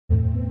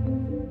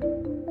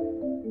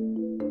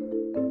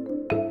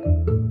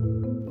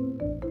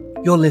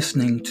You're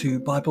listening to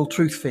Bible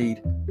Truth Feed,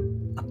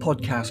 a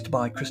podcast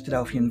by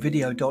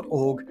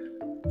Christadelphianvideo.org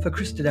for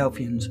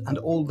Christadelphians and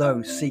all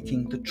those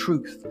seeking the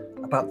truth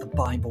about the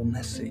Bible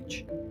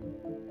message.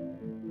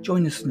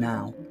 Join us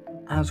now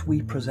as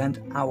we present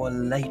our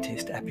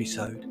latest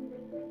episode.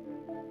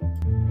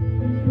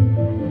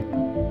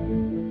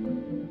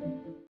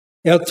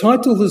 Our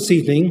title this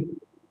evening,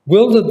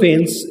 World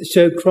Events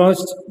Show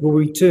Christ Will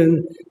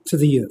Return to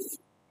the Earth.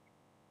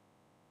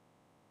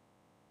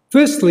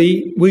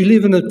 Firstly, we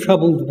live in a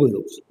troubled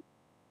world.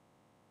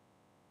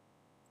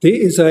 There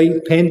is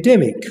a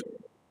pandemic,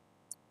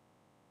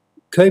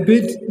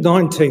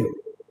 COVID-19.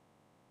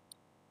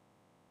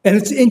 And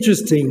it's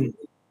interesting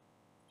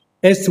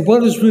as to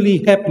what is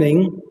really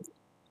happening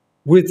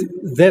with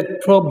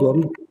that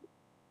problem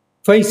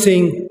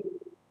facing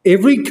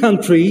every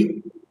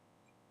country,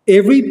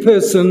 every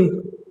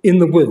person in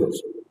the world.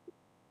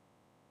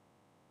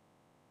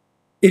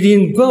 It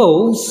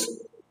involves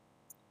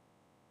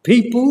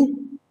people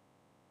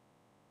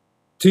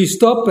to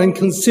stop and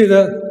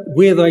consider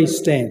where they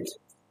stand.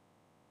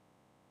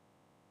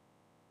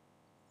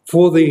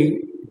 For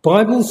the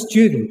Bible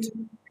student,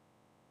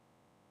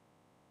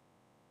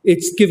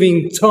 it's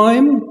giving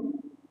time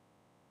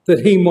that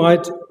he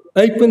might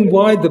open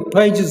wide the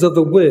pages of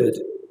the Word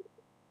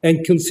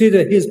and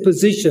consider his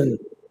position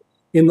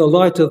in the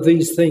light of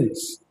these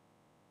things.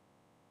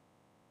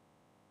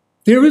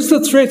 There is the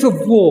threat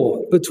of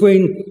war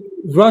between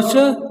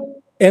Russia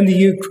and the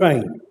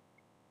Ukraine.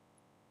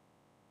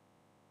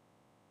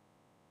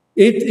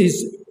 It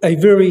is a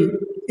very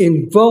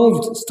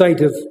involved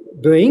state of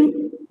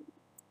being,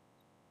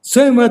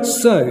 so much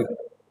so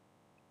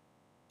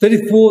that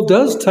if war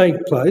does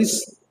take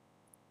place,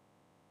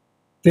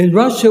 then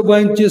Russia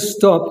won't just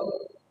stop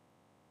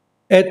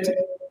at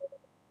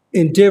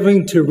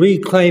endeavouring to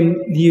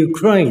reclaim the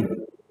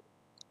Ukraine,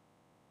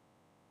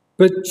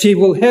 but she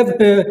will have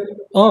her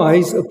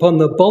eyes upon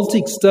the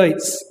Baltic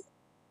states,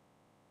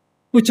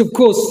 which of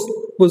course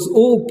was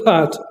all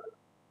part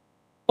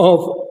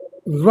of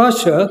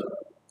Russia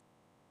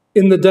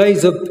in the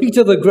days of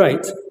Peter the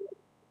Great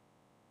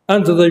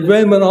under the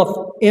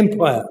Romanov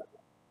Empire.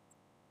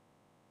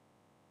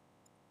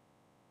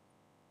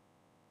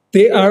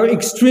 There are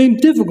extreme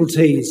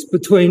difficulties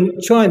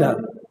between China,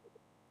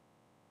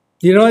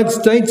 the United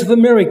States of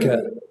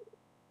America,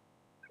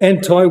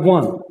 and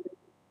Taiwan.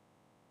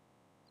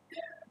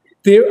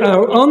 There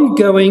are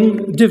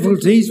ongoing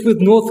difficulties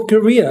with North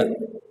Korea.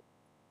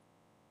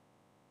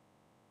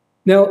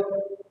 Now,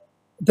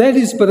 that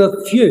is but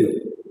a few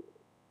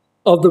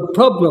of the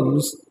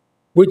problems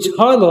which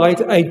highlight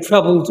a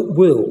troubled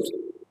world.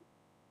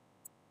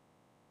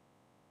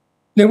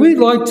 Now, we'd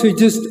like to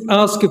just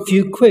ask a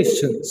few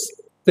questions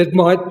that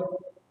might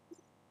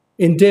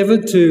endeavour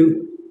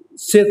to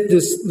set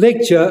this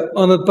lecture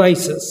on a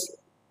basis.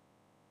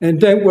 And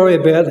don't worry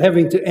about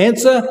having to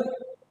answer.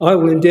 I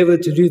will endeavour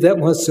to do that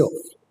myself.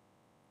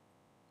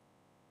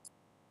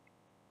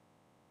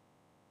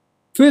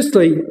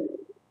 Firstly,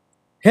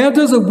 how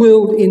does a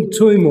world in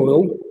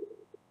turmoil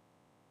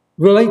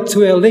relate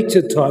to our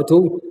lecture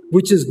title,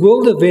 which is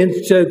World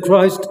Events Show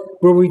Christ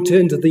Will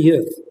Return to the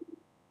Earth?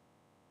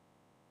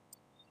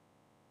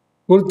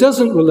 Well, it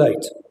doesn't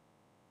relate,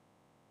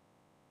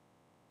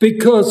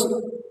 because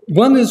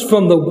one is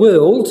from the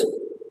world,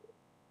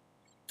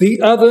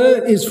 the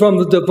other is from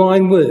the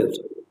divine word,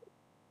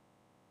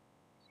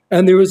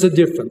 and there is a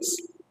difference.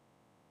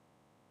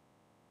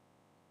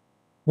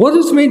 What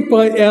is meant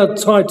by our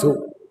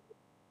title?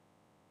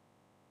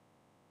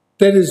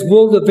 That is,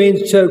 World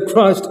Events Show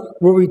Christ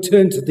Will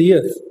Return to the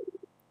Earth.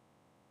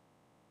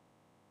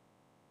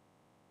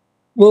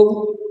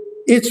 Well,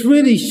 it's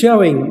really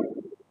showing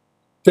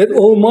that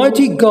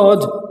Almighty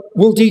God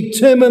will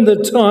determine the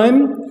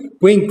time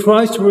when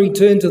Christ will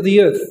return to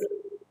the earth.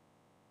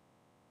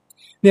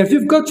 Now, if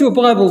you've got your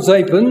Bibles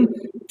open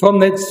from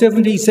that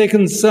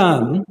 72nd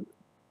Psalm,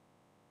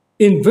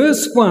 in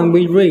verse 1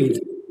 we read,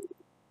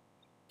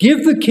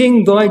 "Give the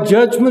king thy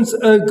judgments,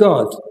 O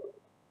God,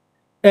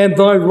 and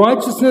thy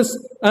righteousness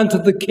unto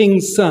the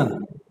king's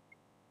son."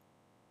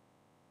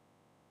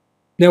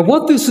 Now,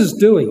 what this is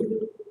doing,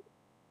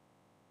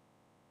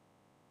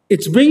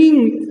 it's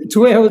bringing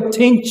to our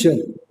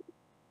attention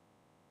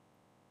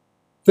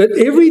that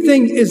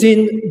everything is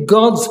in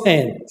God's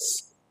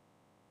hands.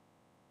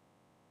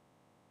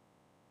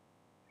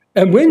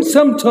 And when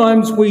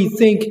sometimes we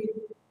think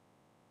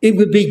it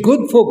would be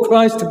good for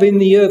Christ to be in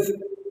the earth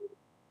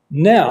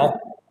now,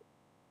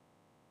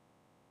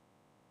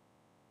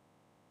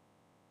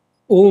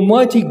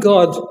 Almighty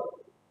God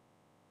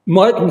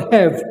mightn't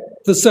have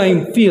the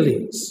same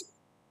feelings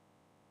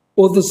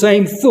or the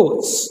same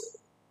thoughts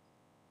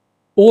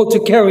or to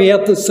carry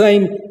out the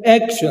same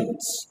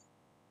actions.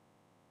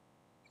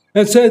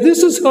 And so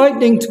this is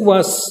heightening to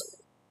us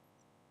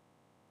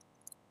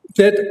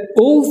that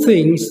all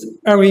things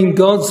are in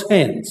God's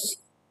hands.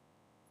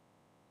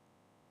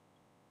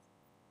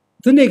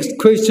 The next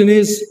question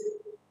is,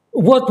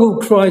 what will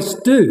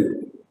Christ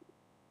do?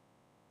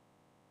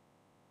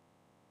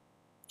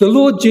 The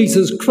Lord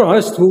Jesus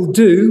Christ will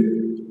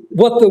do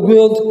what the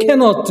world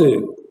cannot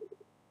do.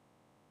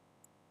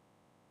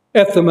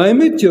 At the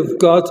moment, you've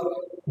got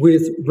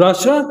with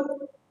Russia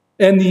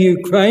and the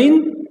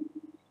Ukraine,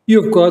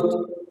 you've got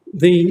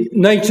the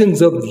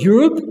nations of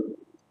Europe,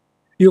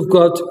 you've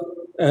got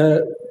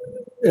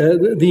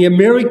the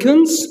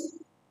Americans,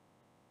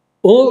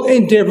 all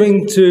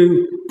endeavouring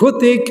to put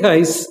their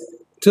case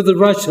to the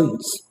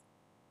Russians.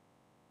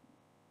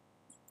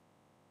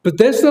 But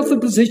that's not the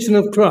position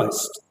of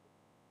Christ.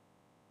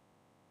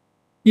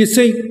 You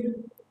see,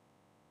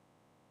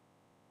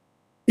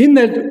 in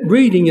that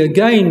reading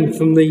again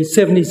from the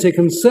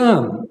 72nd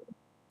Psalm,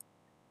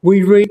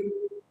 we read,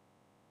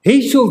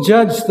 "He shall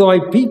judge thy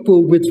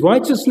people with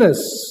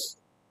righteousness,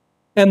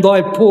 and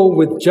thy poor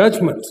with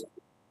judgment,"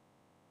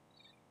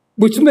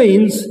 which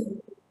means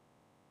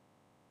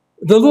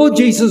the Lord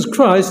Jesus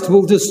Christ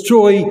will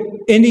destroy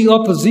any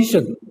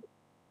opposition.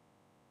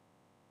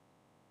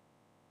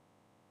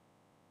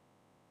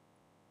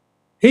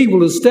 He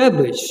will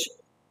establish,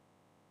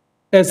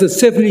 as the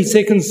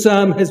 72nd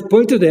Psalm has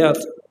pointed out,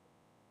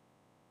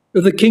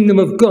 the kingdom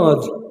of God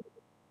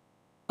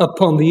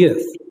upon the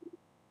earth.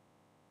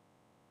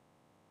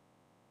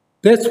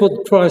 That's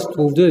what Christ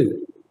will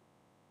do.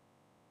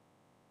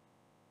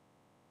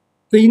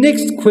 The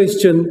next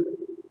question,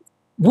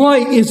 why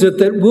is it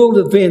that world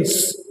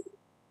events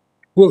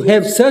will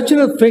have such an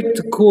effect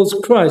to cause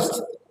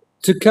Christ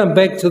to come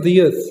back to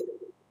the earth?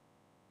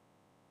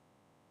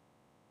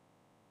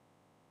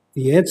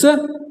 The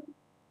answer?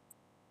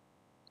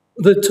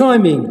 The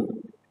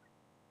timing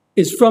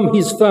is from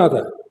his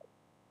Father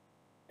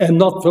and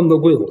not from the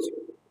world.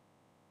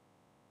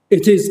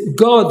 It is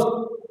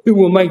God who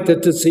will make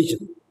that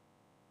decision.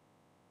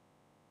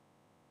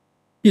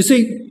 You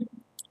see,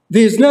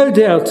 there's no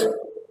doubt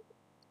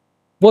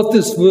what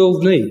this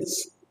world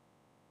needs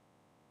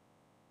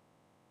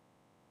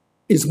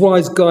is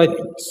wise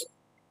guidance.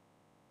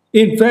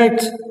 In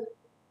fact,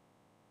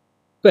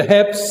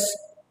 perhaps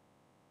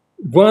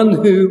one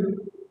who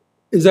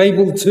is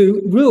able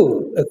to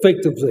rule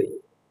effectively.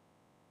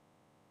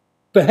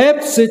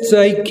 Perhaps it's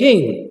a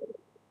king.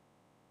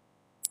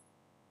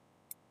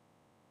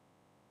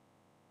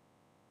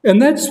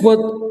 And that's what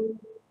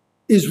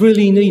is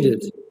really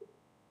needed.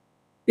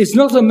 It's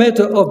not a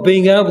matter of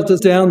being able to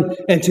sit down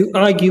and to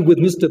argue with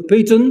Mr.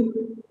 Putin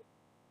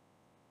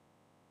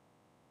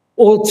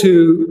or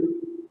to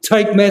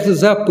take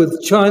matters up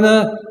with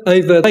China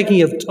over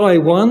taking of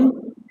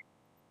Taiwan.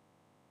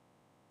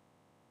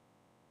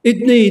 It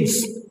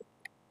needs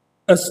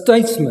a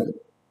statesman,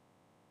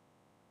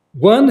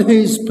 one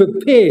who's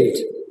prepared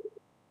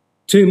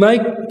to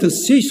make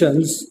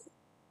decisions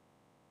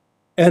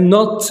and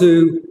not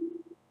to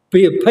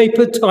be a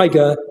paper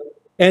tiger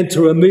and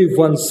to remove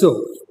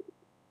oneself.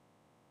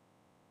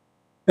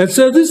 And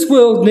so this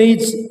world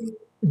needs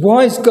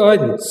wise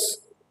guidance.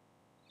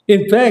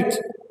 In fact,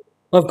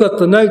 I've got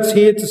the notes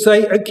here to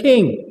say a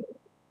king.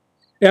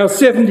 Our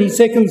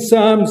 72nd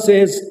Psalm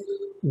says,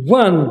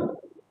 one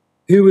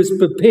who is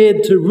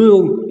prepared to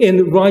rule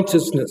in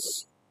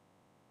righteousness.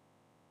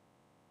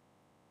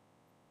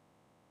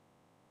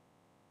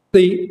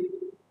 The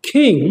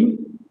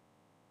king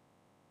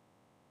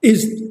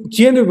is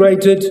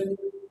generated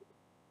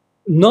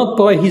not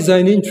by his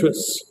own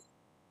interests,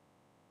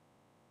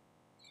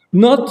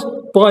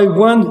 not by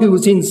one who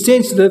is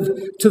insensitive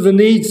to the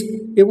needs.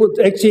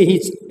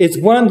 It's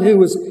one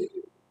who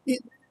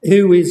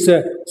is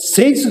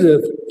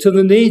sensitive to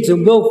the needs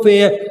and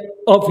welfare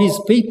of his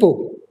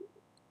people.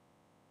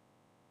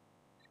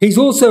 He's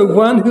also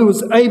one who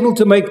is able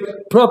to make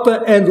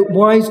proper and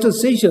wise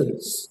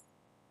decisions.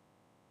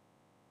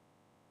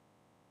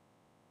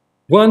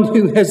 One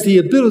who has the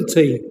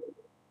ability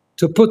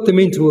to put them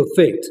into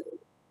effect.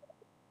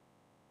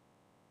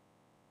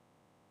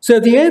 So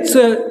the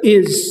answer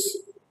is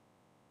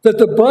that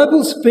the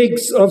Bible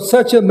speaks of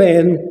such a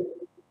man,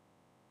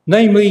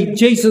 namely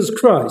Jesus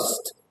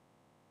Christ.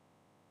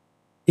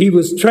 He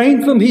was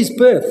trained from his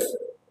birth,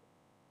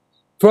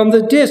 from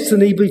the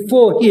destiny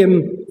before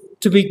him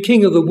to be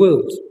King of the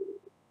world.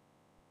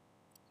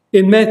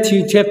 In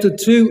Matthew chapter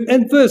 2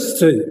 and verse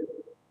 2,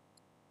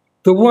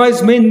 the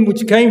wise men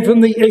which came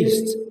from the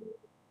east,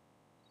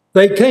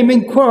 they came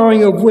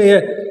inquiring of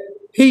where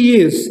he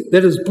is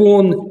that is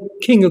born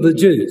King of the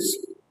Jews.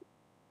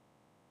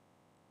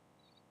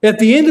 At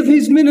the end of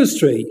his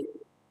ministry,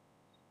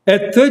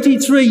 at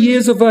 33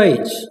 years of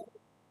age,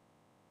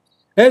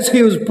 as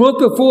he was brought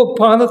before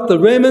Pilate, the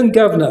Roman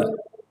governor,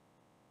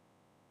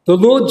 the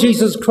Lord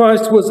Jesus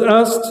Christ was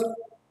asked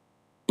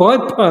by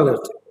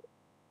Pilate,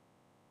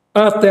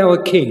 "Art thou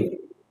a king?"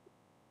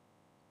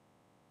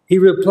 He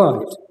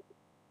replied,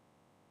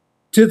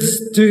 To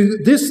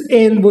this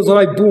end was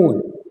I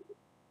born,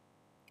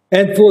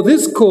 and for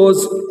this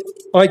cause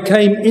I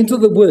came into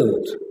the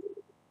world.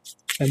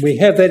 And we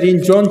have that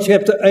in John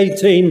chapter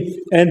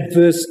 18 and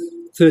verse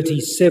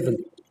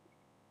 37.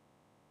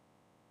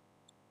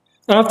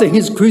 After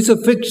his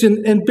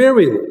crucifixion and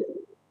burial,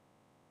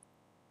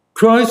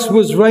 Christ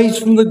was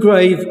raised from the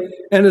grave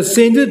and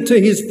ascended to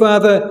his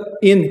Father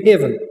in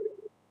heaven.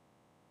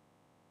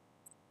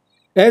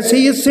 As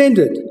he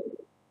ascended,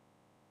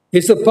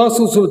 His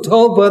apostles were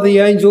told by the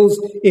angels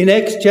in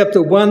Acts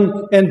chapter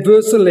 1 and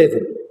verse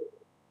 11,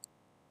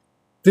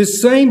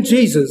 "This same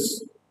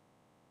Jesus,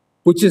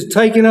 which is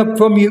taken up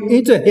from you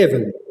into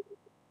heaven,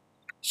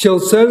 shall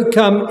so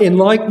come in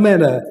like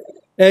manner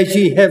as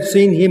ye have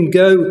seen him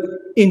go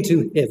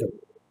into heaven."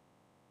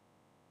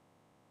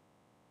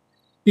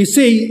 You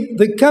see,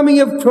 the coming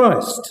of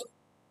Christ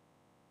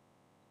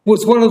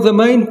was one of the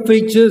main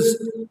features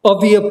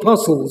of the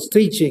apostles'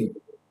 teaching.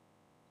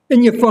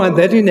 And you find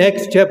that in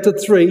Acts chapter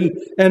 3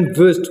 and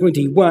verse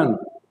 21.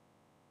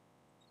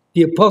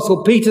 The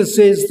Apostle Peter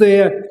says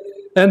there,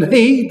 "And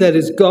he," that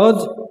is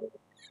God,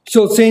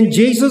 "shall send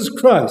Jesus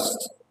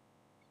Christ,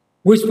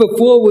 which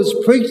before was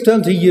preached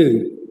unto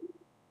you,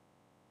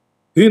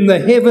 whom the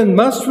heaven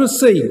must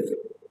receive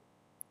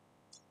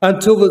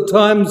until the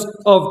times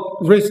of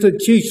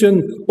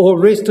restitution or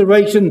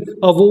restoration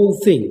of all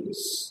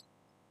things,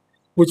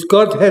 which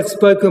God hath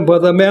spoken by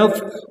the mouth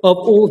of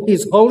all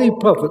his holy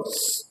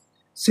prophets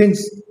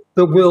since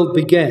the world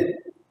began."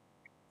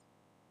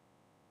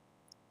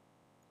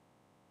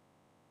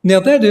 Now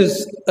that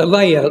is a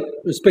layout,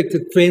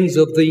 respected friends,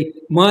 of the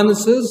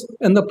minuses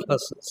and the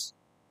pluses.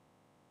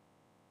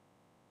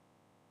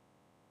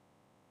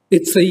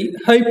 It's the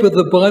hope of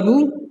the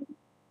Bible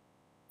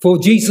for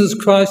Jesus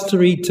Christ to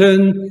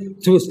return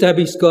to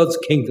establish God's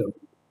kingdom.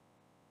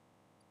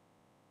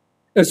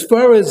 As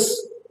far as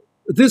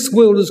this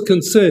world is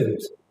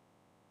concerned,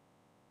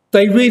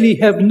 they really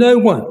have no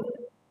one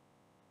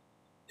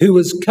who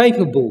is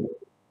capable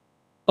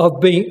of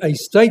being a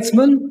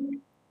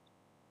statesman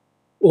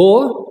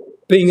or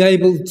being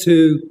able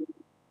to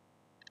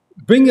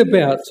bring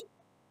about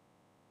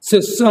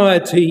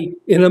society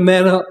in a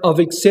manner of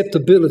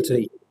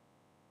acceptability.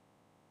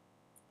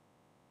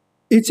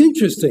 It's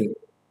interesting.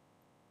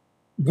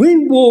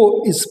 When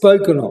war is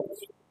spoken of,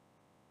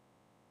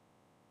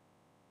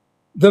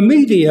 the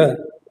media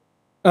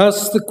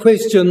asks the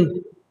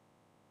question,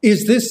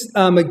 is this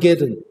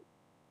Armageddon?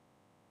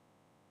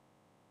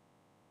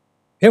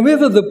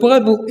 However, the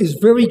Bible is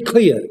very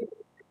clear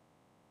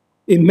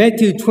in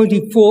Matthew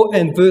 24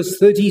 and verse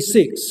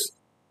 36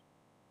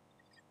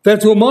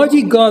 that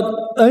Almighty God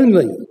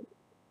only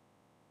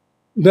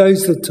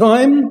knows the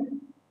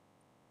time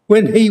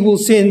when he will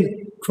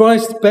send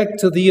Christ back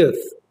to the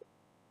earth.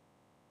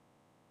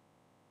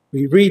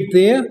 We read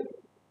there,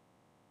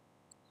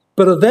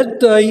 "But of that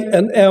day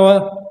and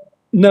hour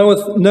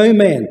knoweth no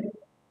man,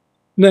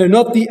 no,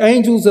 not the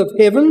angels of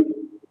heaven,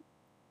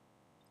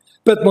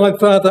 but my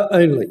Father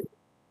only."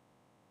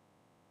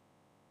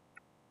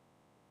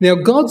 Now,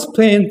 God's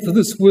plan for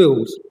this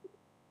world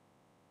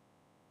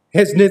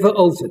has never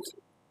altered.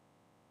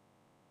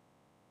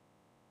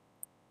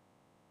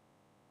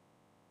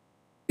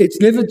 It's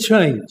never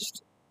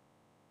changed.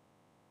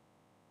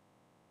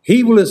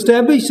 He will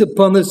establish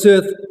upon this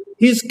earth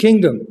his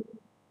kingdom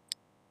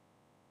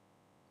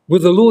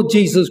with the Lord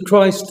Jesus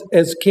Christ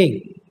as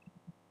King.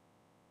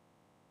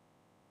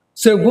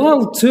 So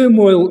while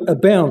turmoil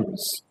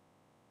abounds,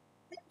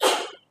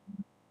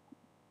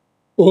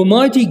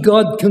 Almighty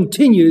God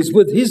continues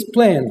with his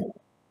plan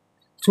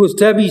to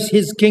establish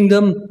his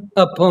kingdom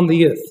upon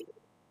the earth.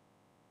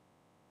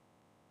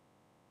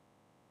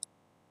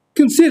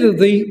 Consider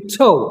the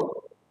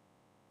toll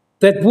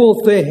that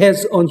warfare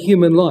has on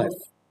human life.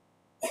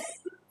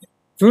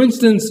 For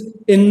instance,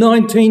 in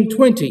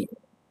 1920,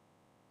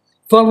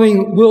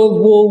 following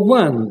World War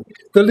I,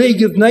 the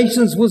League of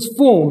Nations was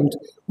formed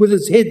with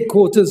its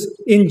headquarters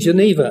in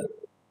Geneva.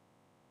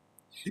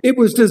 It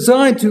was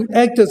designed to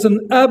act as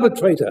an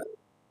arbitrator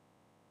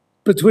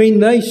between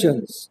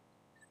nations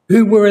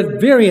who were at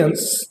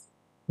variance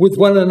with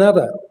one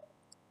another,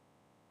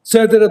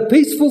 so that a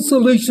peaceful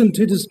solution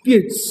to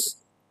disputes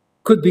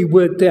could be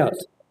worked out.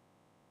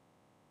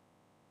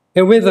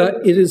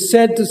 However, it is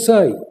sad to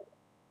say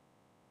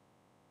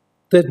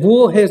that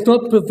war has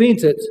not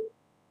prevented,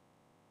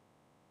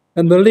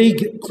 and the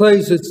League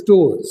closed its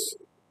doors.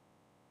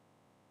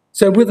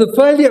 So with the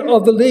failure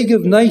of the League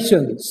of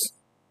Nations,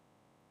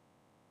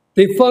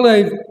 there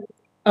followed,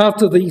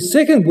 after the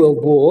Second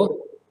World War,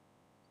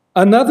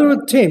 another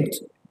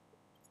attempt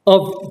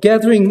of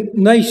gathering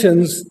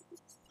nations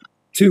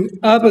to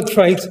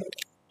arbitrate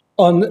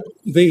on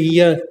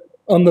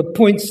the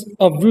points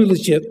of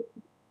rulership.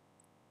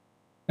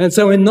 And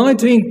so in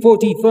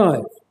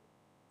 1945,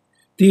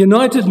 the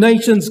United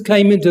Nations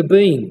came into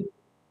being.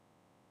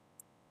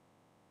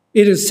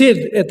 It is said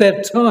at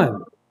that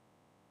time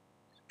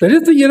that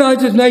if the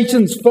United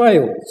Nations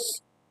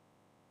fails,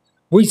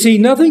 we see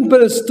nothing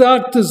but a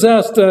stark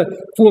disaster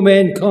for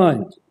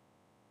mankind.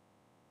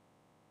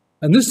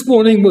 And this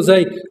warning was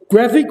a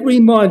graphic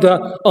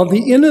reminder of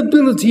the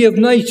inability of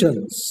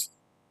nations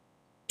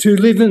to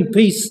live in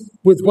peace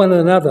with one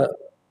another.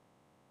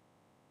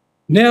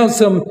 Now,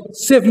 some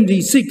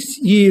 76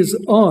 years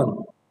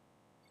on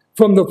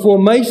from the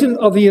formation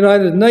of the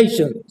United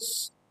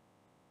Nations,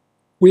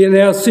 we are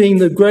now seeing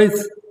the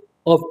growth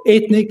of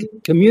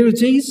ethnic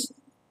communities,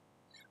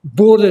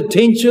 border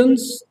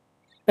tensions,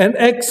 and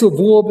acts of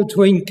war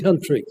between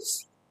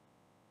countries.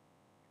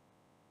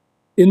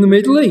 In the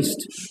Middle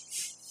East,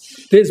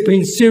 There's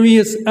been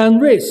serious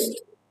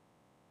unrest.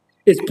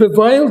 It's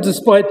prevailed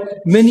despite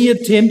many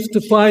attempts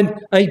to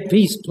find a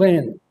peace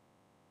plan.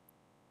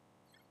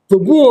 The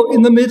war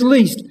in the Middle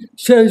East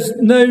shows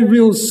no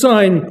real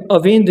sign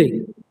of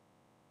ending.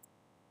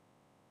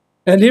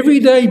 And every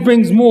day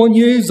brings more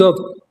news of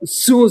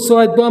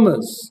suicide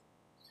bombers,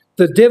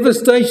 the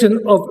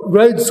devastation of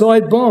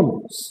roadside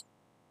bombs.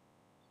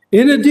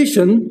 In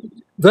addition,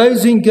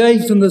 those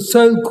engaged in the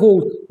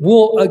so-called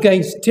war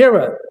against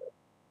terror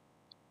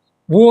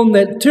warn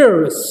that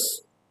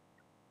terrorists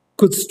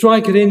could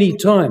strike at any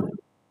time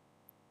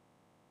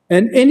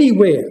and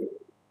anywhere.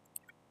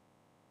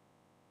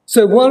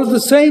 So while at the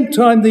same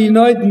time the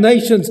United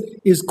Nations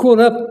is caught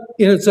up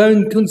in its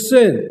own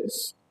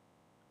concerns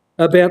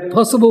about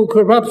possible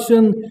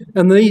corruption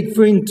and the need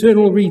for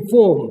internal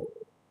reform,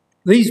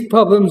 these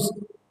problems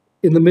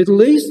in the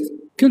Middle East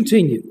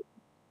continue.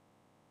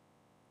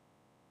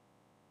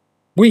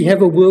 We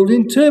have a world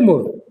in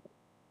turmoil.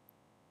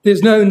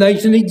 There's no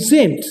nation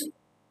exempt.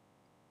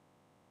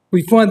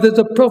 We find that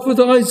the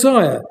prophet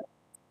Isaiah,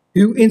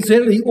 who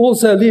incidentally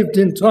also lived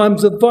in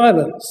times of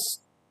violence,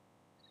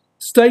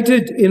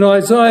 stated in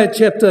Isaiah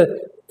chapter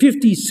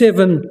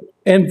 57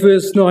 and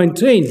verse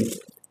 19. In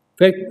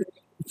fact,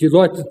 if you'd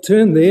like to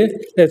turn there,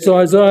 that's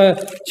Isaiah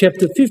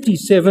chapter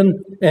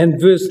 57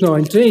 and verse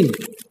 19.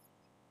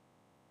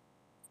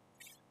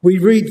 We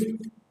read,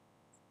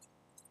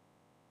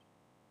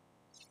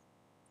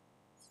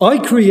 I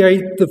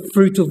create the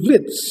fruit of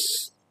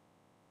lips.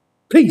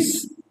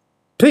 Peace,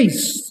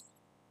 peace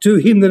to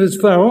him that is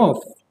far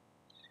off,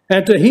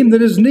 and to him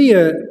that is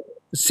near,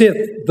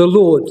 saith the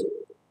Lord,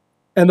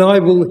 and I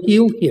will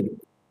heal him.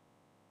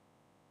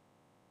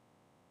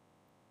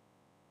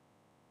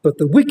 But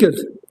the wicked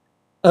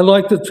are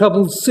like the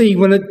troubled sea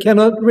when it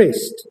cannot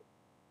rest,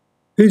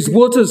 whose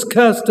waters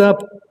cast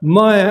up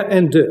mire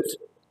and dirt.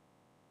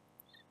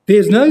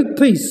 There's no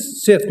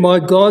peace, saith my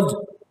God,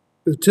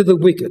 to the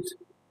wicked.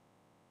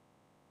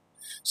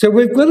 So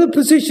we've got a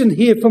position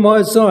here from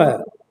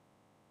Isaiah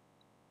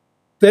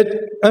that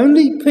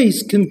only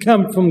peace can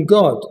come from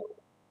God.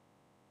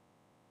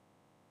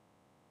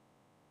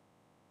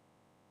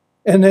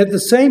 And at the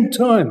same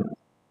time,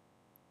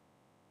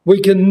 we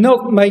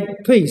cannot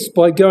make peace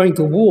by going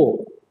to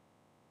war,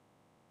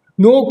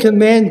 nor can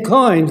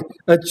mankind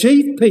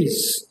achieve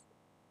peace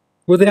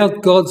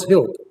without God's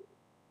help.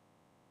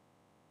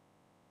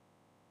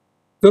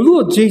 The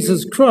Lord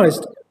Jesus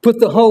Christ put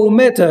the whole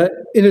matter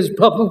in his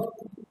proper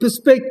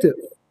perspective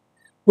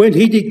when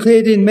he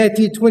declared in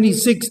Matthew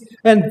 26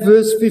 and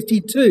verse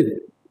 52.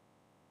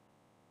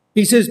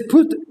 He says,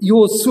 put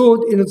your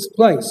sword in its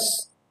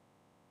place,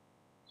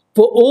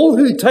 for all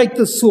who take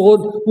the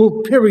sword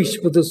will perish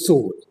with the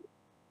sword.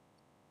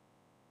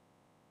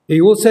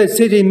 He also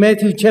said in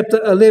Matthew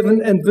chapter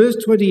 11 and verse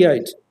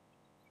 28,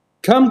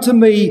 come to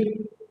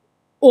me,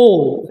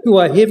 all who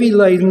are heavy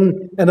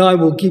laden, and I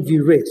will give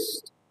you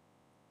rest.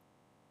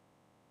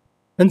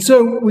 And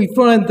so we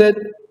find that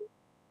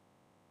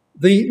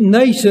the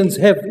nations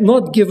have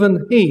not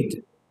given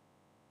heed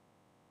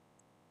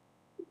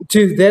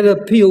to that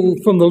appeal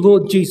from the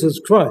Lord Jesus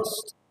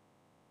Christ.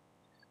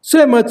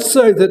 So much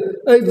so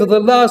that over the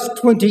last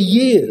 20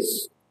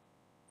 years,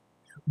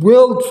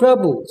 world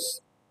troubles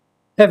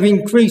have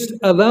increased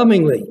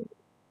alarmingly.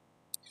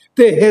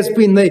 There has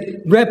been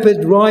the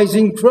rapid rise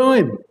in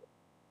crime,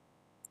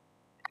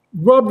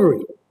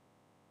 robbery,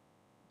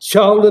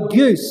 child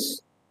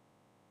abuse,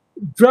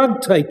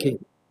 drug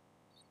taking,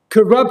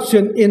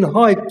 corruption in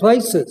high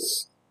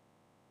places,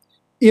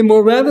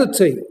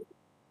 immorality,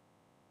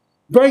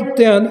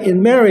 breakdown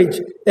in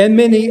marriage, and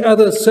many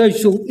other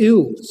social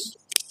ills.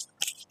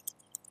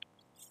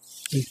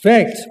 In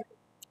fact,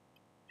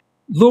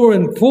 law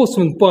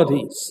enforcement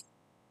bodies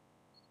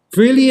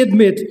freely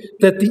admit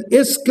that the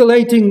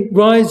escalating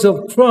rise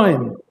of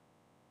crime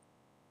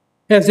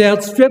has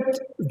outstripped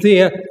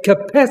their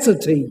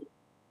capacity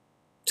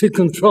to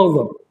control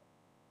them.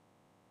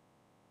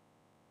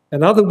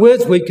 In other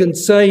words, we can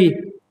say,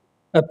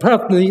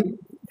 apart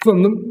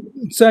from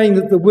saying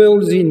that the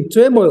world is in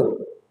turmoil,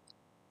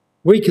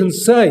 we can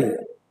say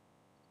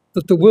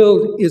that the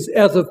world is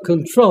out of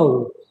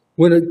control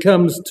when it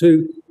comes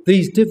to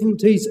these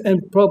difficulties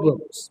and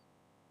problems.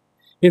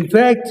 In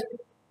fact,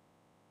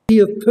 in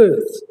the city of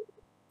Perth,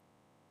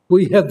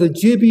 we have the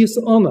dubious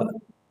honour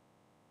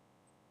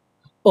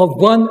of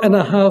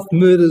 1.5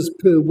 murders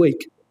per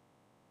week.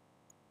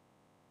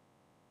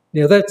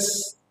 Now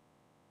that's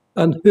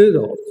unheard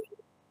of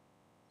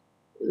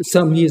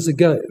some years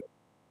ago.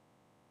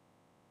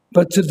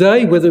 But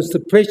today, whether it's the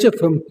pressure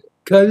from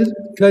COVID,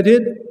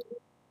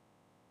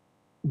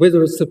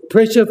 whether it's the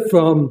pressure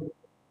from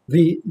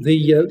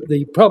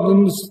the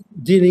problems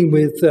dealing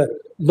with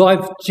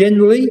life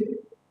generally,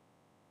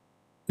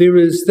 there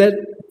is that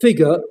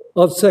figure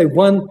of, say,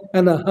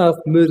 1.5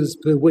 murders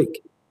per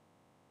week.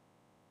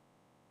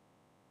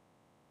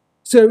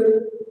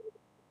 So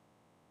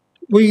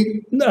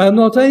we are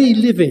not only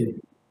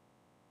living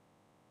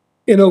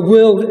in a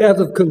world out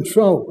of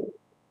control,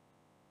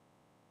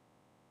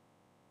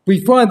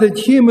 we find that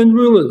human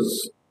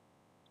rulers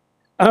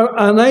are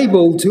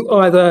unable to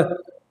either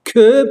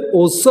curb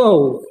or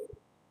solve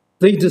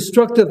the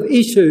destructive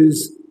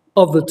issues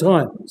of the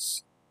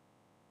times.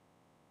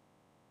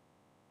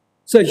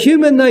 So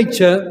human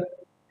nature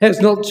has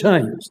not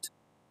changed.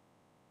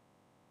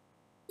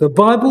 The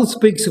Bible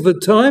speaks of a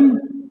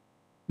time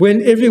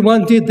when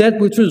everyone did that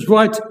which was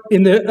right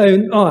in their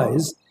own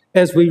eyes,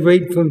 as we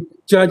read from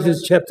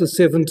Judges chapter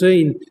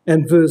 17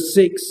 and verse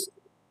 6.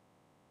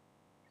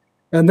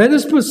 And that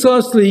is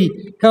precisely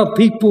how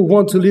people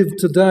want to live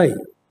today.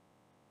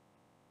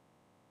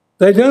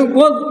 They don't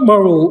want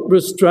moral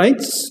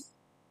restraints.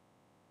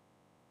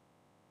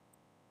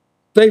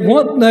 They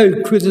want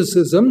no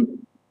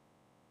criticism.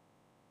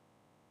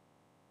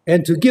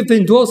 And to give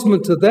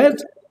endorsement to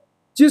that,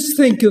 just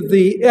think of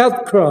the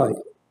outcry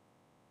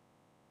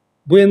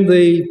when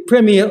the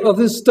Premier of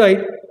the state,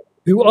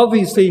 who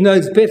obviously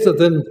knows better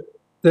than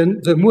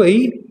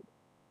we,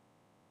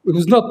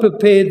 was not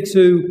prepared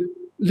to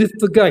lift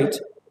the gate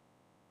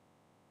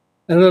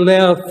and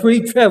allow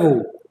free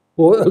travel,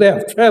 or allow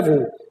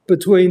travel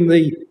between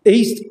the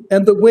east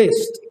and the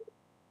west.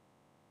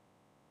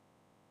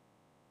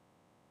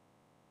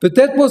 But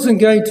that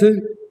wasn't going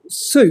to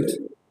suit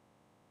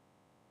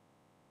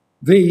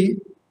the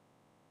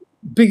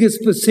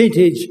biggest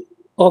percentage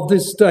of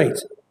this state.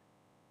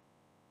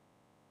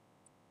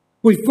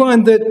 We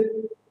find that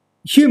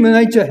human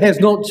nature has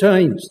not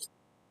changed.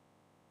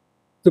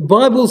 The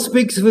Bible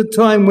speaks of a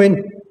time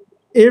when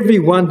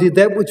everyone did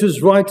that which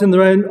was right in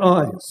their own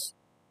eyes.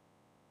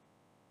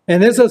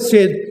 And as I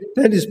said,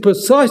 that is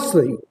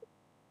precisely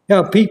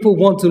how people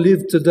want to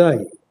live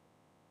today,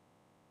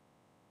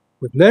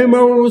 with no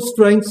moral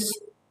restraints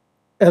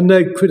and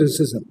no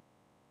criticism.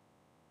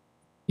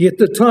 Yet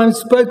the time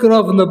spoken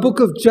of in the book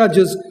of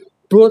Judges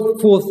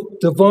brought forth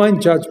divine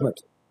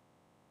judgment,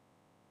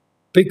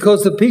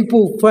 because the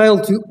people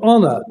failed to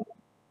honour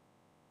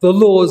the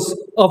laws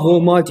of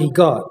Almighty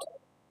God.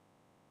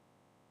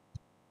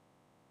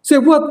 So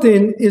what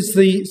then is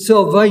the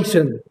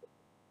salvation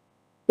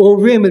or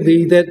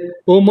remedy that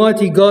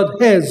Almighty God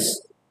has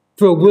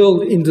for a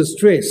world in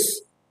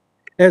distress,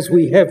 as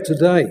we have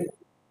today?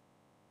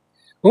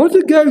 I want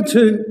to go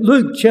to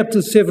Luke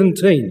chapter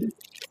 17.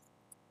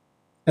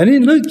 And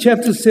in Luke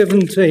chapter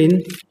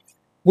 17,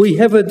 we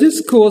have a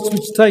discourse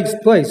which takes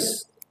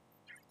place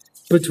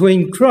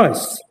between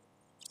Christ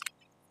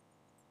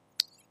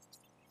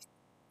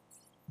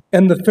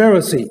and the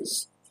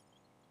Pharisees.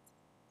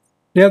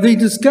 Now, the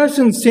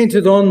discussion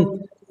centred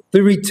on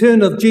the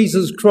return of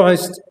Jesus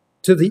Christ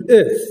to the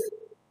earth,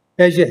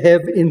 as you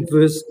have in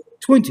verse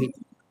 20.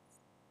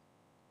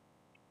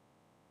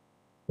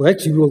 Well,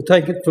 actually, we'll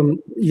take it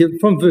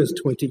from verse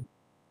 20.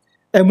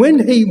 And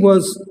when he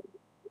was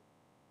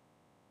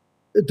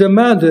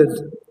demanded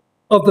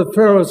of the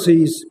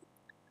Pharisees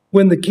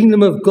when the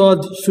kingdom of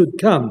God should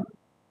come,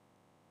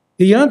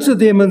 he answered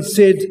them and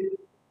said,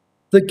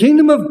 "The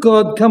kingdom of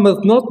God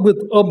cometh not with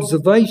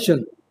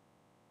observation.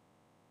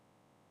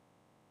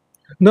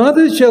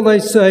 Neither shall they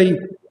say,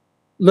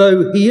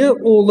 Lo here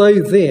or lo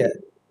there.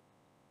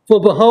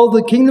 For behold,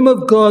 the kingdom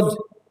of God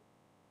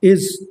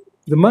is,"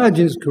 the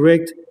margin is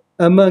correct,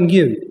 "among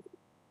you."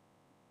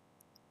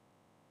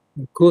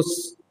 Of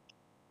course,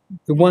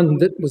 the one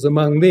that was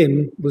among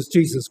them was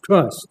Jesus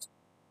Christ.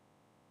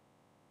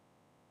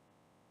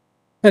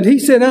 And he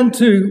said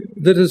unto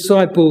the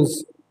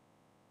disciples,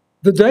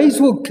 "The days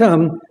will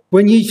come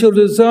when ye shall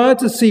desire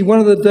to see one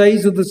of the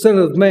days of the Son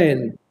of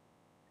Man,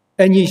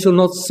 and ye shall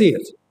not see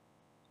it."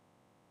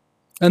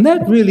 And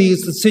that really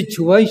is the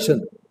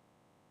situation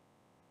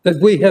that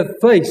we have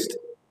faced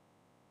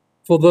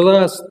for the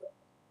last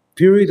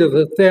period of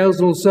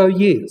 1,000 or so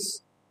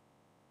years.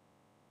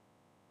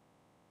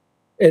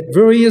 At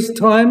various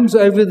times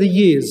over the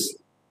years,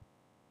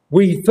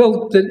 we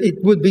felt that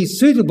it would be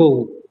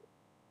suitable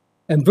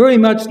and very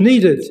much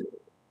needed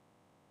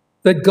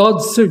that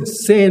God should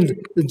send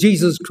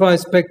Jesus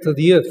Christ back to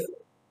the earth.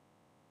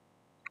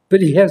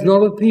 But he has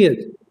not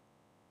appeared.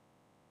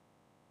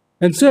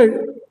 And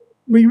so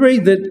we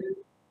read that,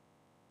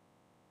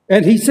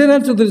 "And he said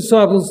unto the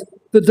disciples,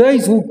 The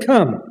days will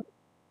come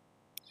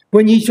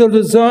when ye shall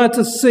desire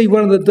to see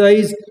one of the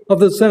days of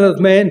the Son of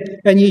Man,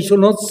 and ye shall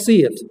not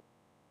see it.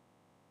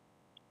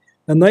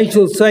 And they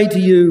shall say to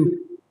you,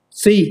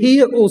 See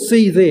here or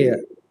see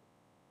there.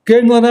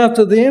 Go not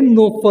after them,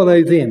 nor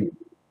follow them."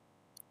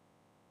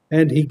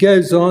 And he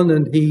goes on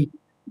and he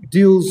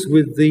deals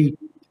with the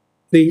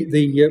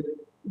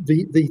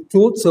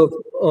thoughts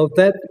of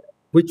that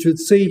which would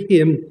see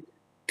him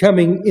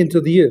coming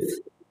into the earth.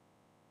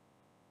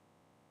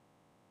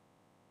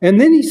 And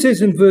then he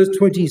says in verse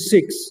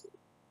 26,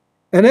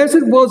 "And as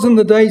it was in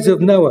the days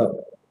of Noah,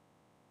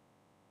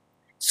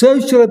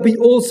 so shall it be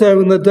also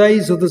in the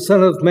days of the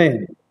Son of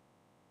Man.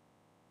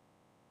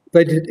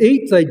 They did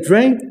eat, they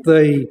drank,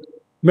 they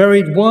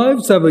married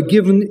wives, they were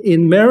given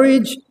in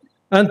marriage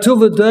until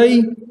the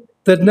day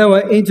that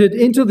Noah entered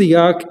into the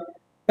ark,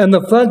 and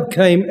the flood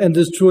came and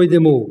destroyed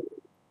them all.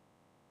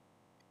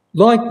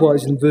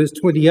 Likewise, in verse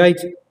 28,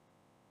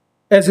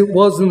 as it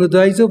was in the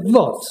days of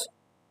Lot,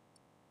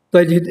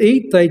 They did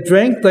eat, they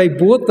drank, they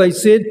bought, they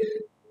said,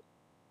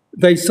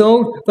 they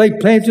sold, they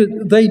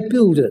planted, they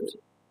builded.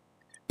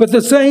 But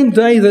the same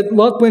day that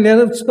Lot went out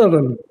of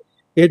Sodom,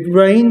 it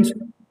rained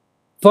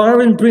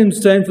fire and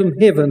brimstone from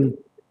heaven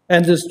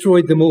and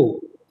destroyed them all.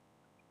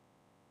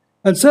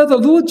 And so the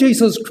Lord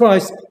Jesus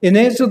Christ, in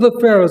answer to the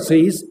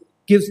Pharisees,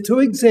 gives two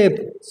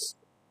examples.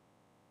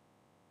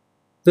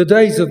 The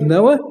days of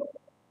Noah,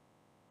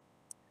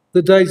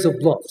 the days of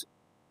Lot.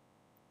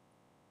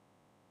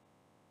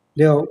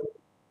 Now,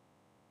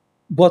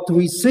 what do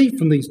we see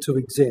from these two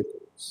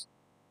examples?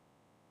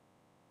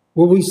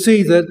 Well, we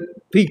see that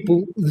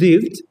people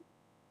lived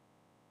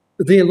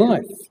their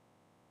life.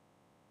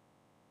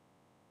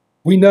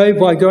 We know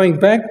by going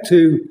back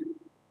to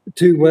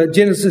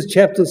Genesis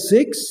chapter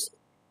 6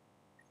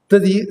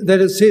 that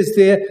it says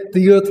there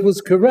the earth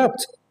was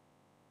corrupt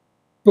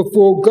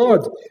before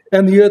God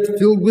and the earth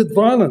filled with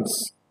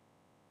violence.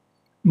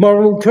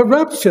 Moral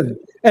corruption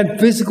and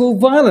physical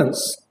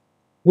violence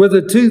were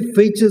the two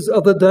features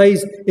of the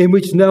days in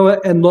which Noah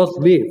and Lot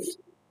lived.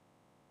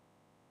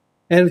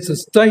 And it's a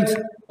state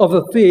of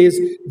affairs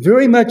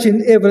very much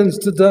in evidence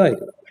today.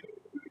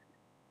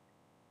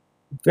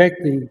 In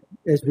fact,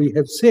 as we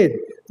have said,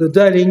 the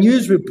daily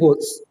news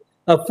reports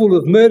are full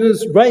of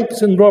murders,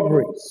 rapes and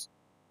robberies.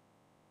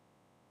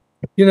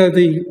 You know,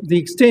 the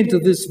extent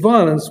of this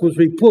violence was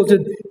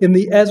reported in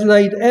the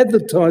Adelaide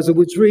Advertiser,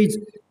 which reads,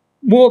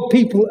 more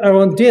people are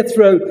on death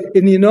row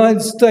in the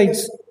United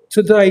States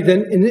today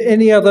than in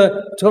any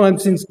other time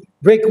since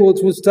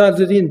records were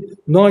started in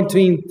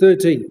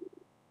 1913.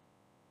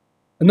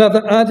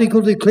 Another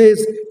article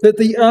declares that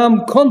the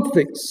armed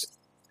conflicts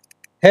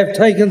have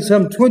taken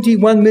some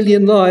 21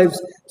 million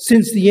lives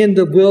since the end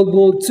of World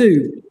War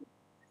II,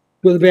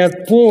 with about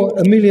 4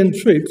 million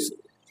troops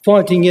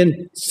fighting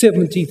in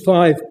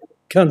 75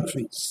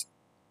 countries.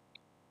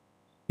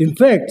 In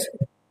fact,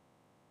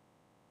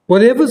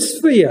 whatever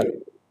sphere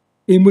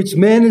in which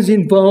man is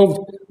involved,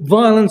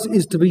 violence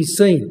is to be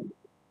seen.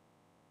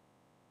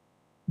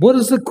 What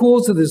is the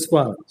cause of this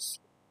violence?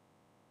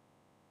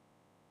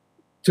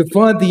 To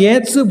find the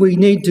answer, we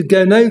need to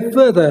go no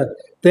further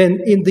than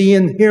in the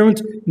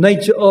inherent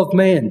nature of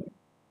man,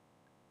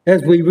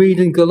 as we read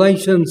in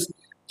Galatians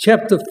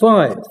chapter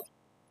 5,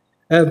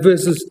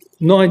 verses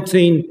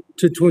 19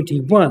 to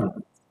 21.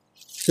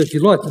 So if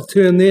you'd like to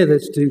turn there,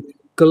 that's to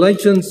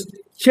Galatians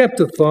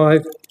chapter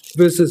 5,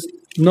 verses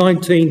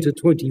 19 to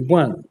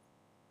 21.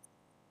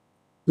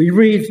 We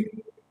read,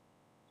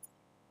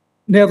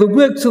 now the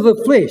works of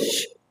the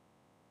flesh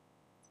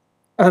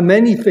are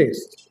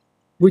manifest.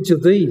 Which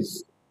of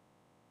these?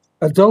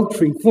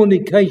 Adultery,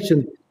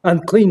 fornication,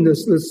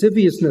 uncleanness,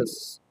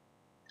 lasciviousness,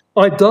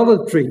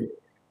 idolatry,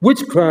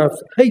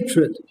 witchcraft,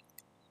 hatred,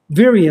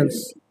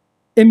 variance,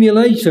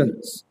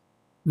 emulations,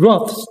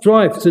 wrath,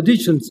 strife,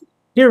 seditions,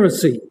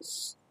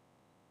 heresies,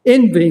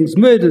 envyings,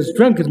 murders,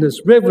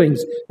 drunkenness, revellings,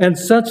 and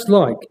such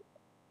like,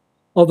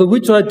 of the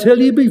which I tell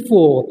you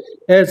before,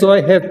 as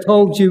I have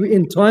told you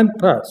in time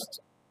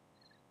past,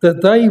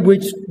 that they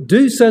which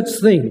do such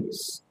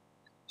things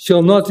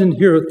shall not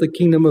inherit the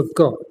kingdom of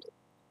God.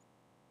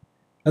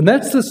 And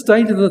that's the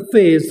state of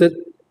affairs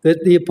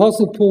that the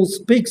Apostle Paul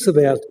speaks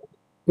about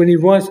when he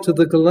writes to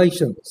the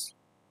Galatians.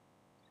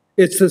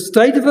 It's the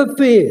state of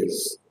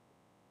affairs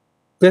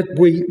that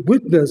we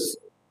witness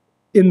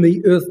in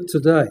the earth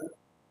today.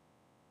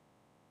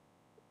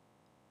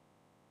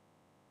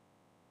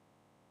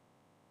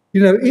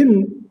 You know,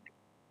 in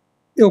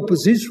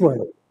Elpis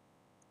Israel,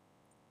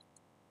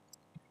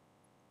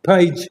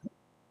 page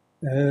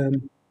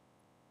 1,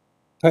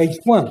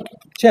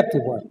 chapter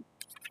 1,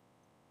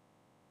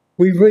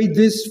 we read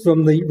this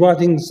from the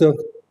writings of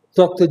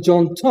Dr.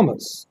 John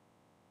Thomas,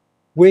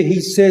 where he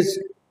says,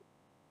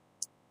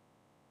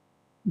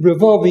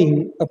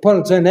 revolving upon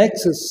its own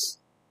axis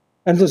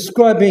and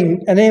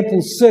describing an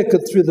ample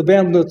circuit through the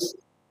boundless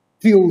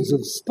fields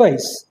of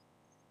space,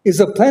 is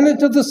a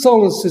planet of the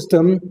solar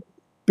system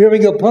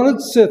bearing upon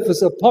its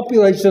surface a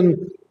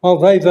population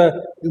of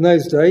over, in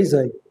those days,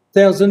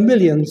 1,000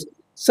 millions,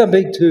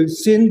 subject to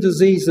sin,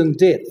 disease and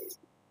death.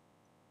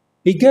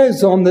 He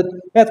goes on that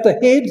at the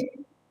head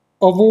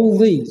of all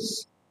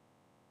these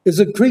is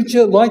a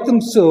creature like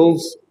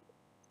themselves,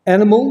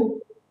 animal,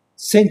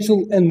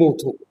 sensual and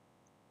mortal.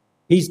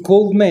 He's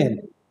called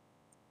man.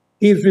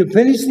 He has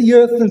replenished the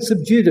earth and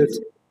subdued it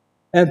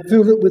and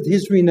filled it with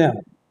his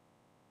renown.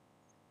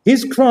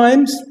 His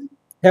crimes,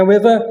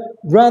 however,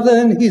 rather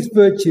than his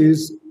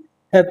virtues,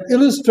 have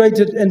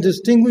illustrated and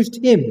distinguished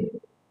him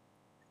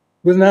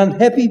with an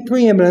unhappy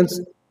preeminence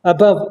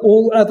above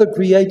all other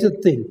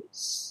created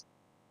things.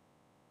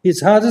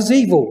 His heart is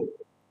evil,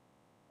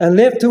 and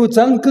left to its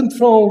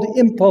uncontrolled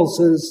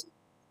impulses,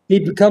 he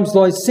becomes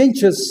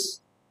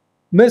licentious,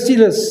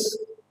 merciless,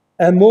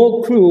 and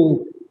more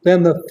cruel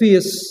than the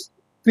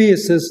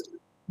fiercest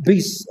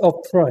beasts of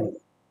prey.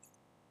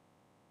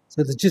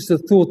 So there's just a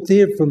thought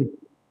there from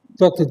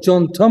Dr.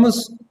 John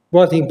Thomas,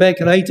 writing back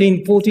in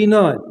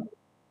 1849.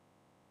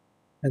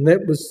 And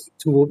that was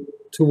to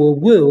a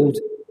world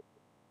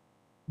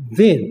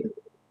then.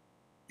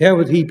 How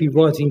would he be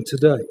writing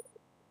today?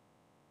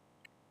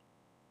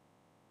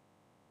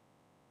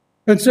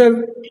 And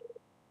so,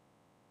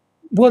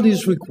 what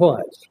is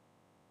required?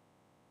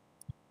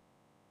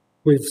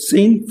 We've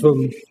seen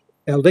from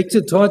our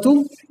lecture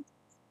title,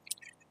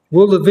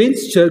 Will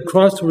Events Show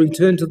Christ Will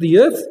Return to the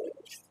Earth?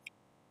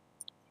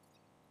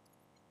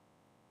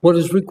 What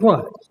is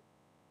required?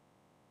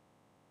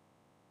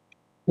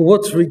 Well,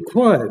 what's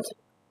required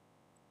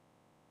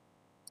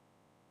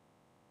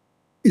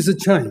is a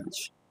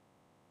change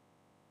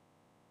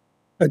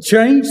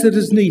that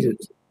is needed.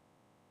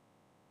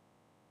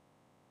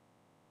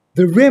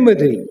 The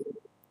remedy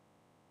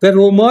that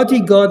Almighty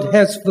God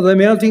has for the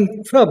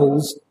mounting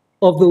troubles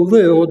of the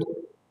world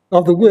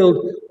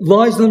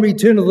lies in the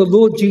return of the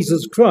Lord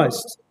Jesus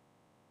Christ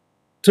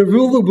to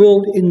rule the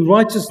world in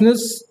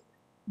righteousness,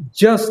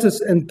 justice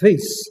and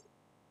peace.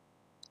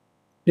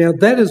 Now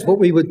that is what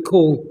we would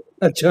call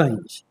a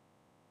change.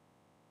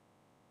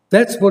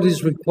 That's what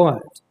is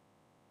required.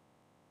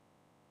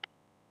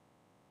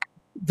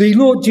 The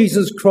Lord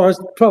Jesus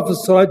Christ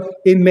prophesied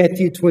in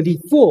Matthew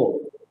 24,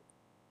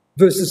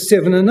 verses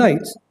 7 and 8,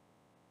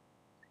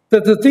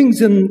 that the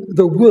things in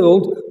the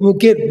world will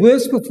get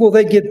worse before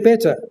they get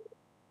better.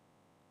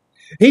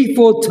 He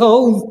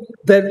foretold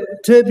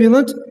that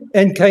turbulent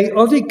and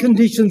chaotic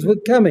conditions were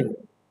coming.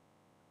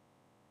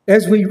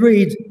 As we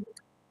read,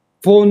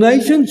 "For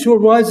nation shall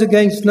rise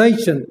against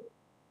nation,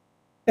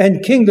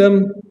 and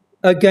kingdom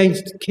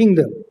against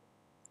kingdom.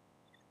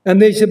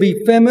 And there shall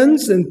be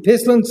famines and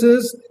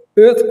pestilences,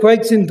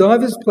 earthquakes in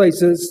divers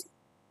places.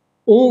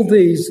 All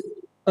these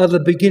are the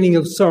beginning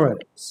of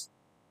sorrows."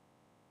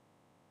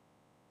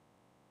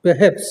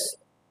 Perhaps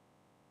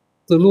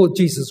the Lord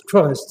Jesus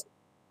Christ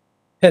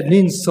had an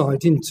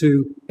insight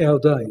into our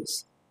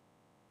days.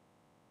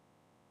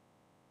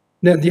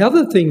 Now, the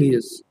other thing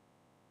is,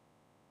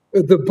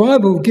 the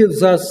Bible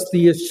gives us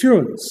the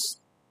assurance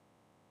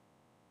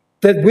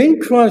that when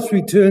Christ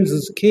returns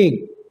as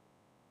King,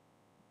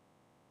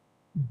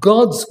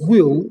 God's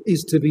will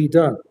is to be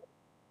done.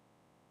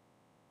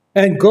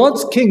 And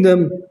God's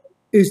kingdom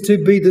is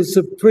to be the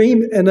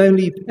supreme and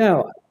only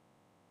power.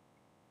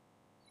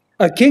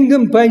 A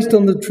kingdom based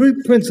on the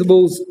true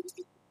principles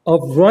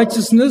of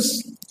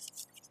righteousness,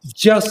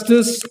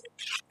 justice,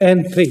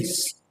 and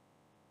peace.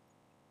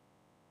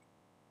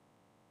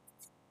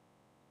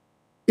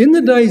 In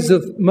the days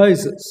of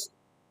Moses,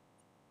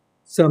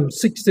 some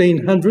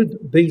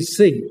 1600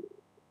 BC,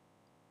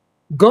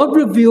 God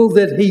revealed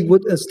that he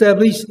would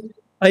establish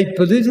a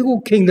political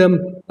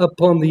kingdom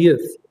upon the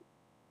earth.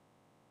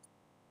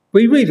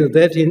 We read of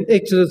that in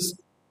Exodus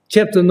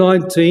chapter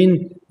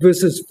 19,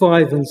 verses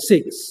 5 and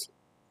 6.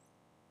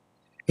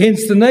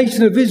 Hence, the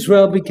nation of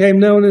Israel became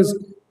known as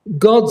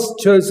God's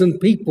chosen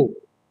people.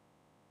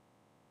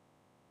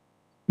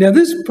 Now,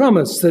 this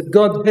promise that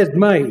God had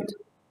made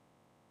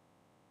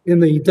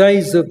in the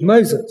days of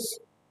Moses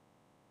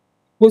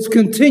was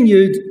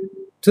continued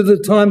to the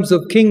times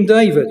of King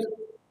David,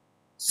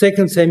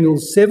 2 Samuel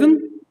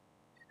 7,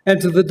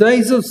 and to the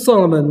days of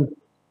Solomon,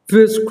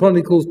 1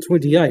 Chronicles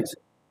 28.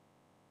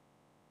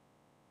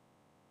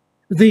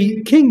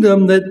 The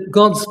kingdom that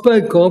God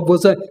spoke of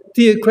was a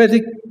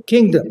theocratic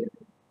kingdom.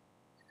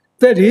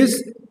 That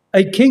is,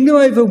 a kingdom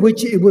over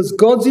which it was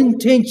God's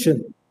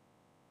intention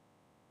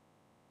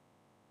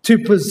to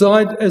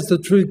preside as the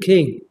true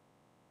king.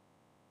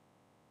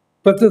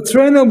 But the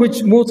throne on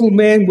which mortal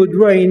man would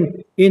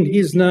reign in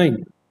his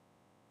name.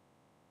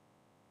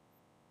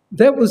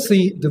 That was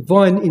the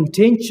divine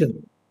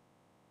intention.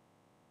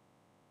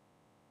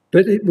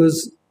 But it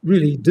was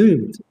really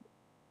doomed.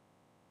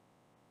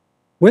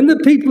 When the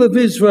people of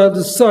Israel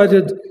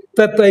decided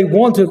that they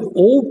wanted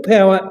all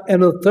power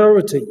and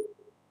authority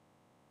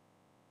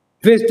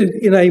vested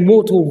in a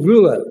mortal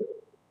ruler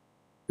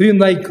whom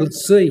they could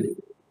see,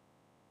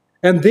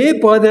 and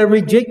thereby they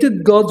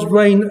rejected God's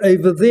reign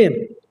over them.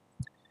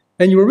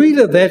 And you'll read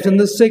of that in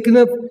the 2nd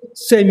of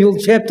Samuel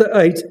chapter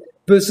 8,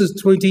 verses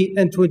 20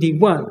 and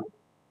 21.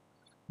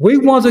 "We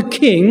want a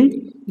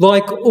king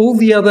like all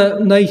the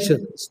other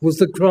nations," was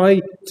the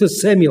cry to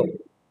Samuel.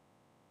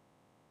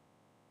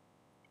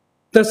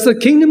 Thus the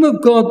kingdom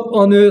of God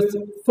on earth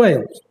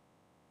failed,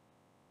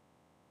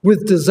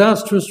 with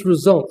disastrous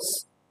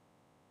results.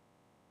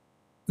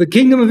 The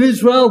kingdom of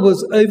Israel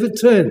was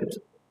overturned.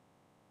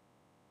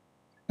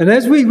 And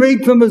as we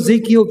read from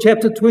Ezekiel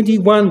chapter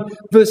 21,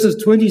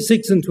 verses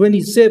 26 and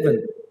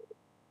 27,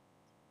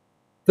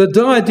 the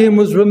diadem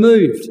was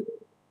removed.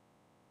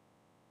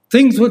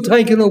 Things were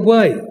taken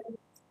away.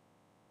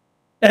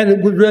 And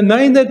it would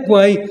remain that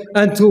way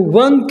until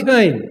one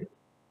came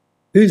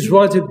whose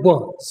right it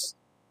was.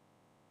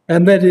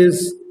 And that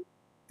is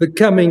the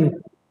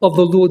coming of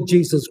the Lord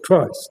Jesus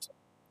Christ.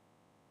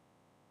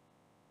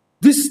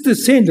 This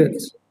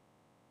descendant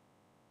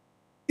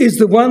is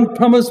the one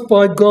promised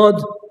by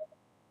God,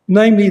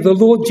 namely the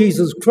Lord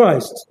Jesus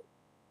Christ,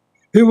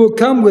 who will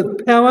come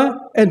with power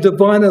and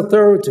divine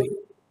authority.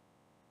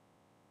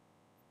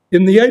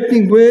 In the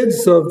opening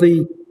words of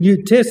the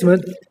New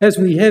Testament, as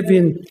we have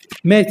in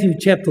Matthew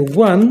chapter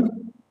 1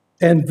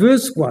 and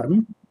verse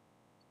 1,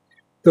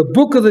 the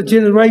book of the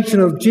generation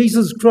of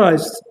Jesus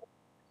Christ,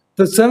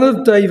 the son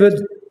of David,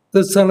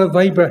 the son of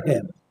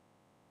Abraham.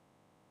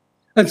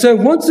 And so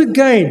once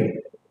again,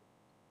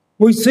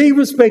 we see,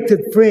 respected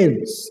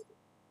friends,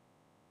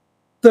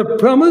 the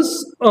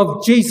promise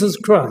of Jesus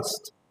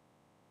Christ,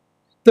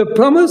 the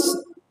promise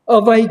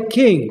of a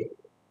king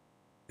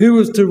who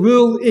was to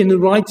rule in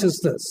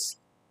righteousness.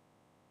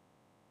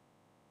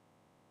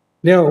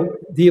 Now,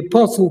 the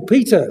Apostle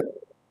Peter,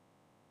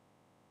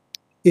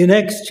 in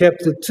Acts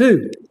chapter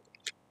 2,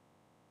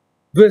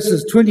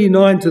 verses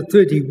 29 to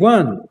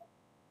 31,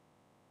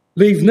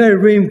 leave no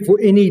room for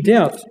any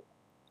doubt.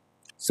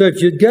 So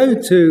if you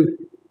go to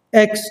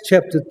Acts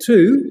chapter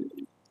 2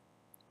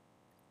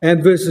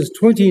 and verses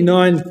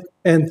 29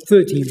 and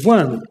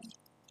 31,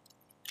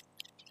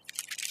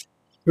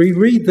 we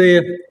read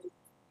there,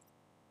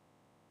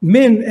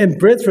 "Men and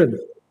brethren,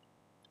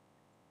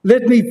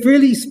 let me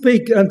freely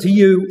speak unto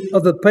you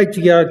of the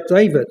patriarch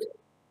David,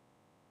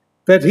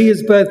 that he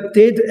is both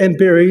dead and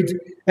buried,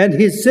 and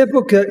his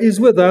sepulchre is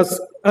with us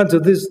unto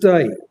this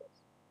day.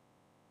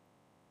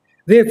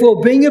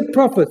 Therefore, being a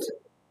prophet,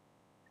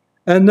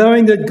 and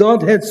knowing that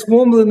God had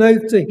sworn with an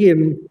oath to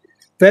him,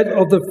 that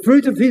of the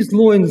fruit of his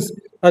loins,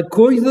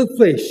 according to the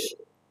flesh,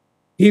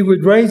 he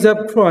would raise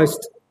up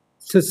Christ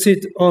to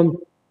sit on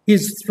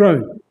his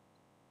throne."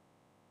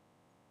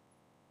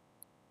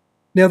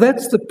 Now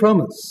that's the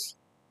promise.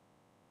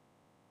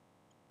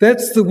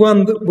 That's the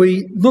one that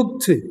we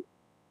look to,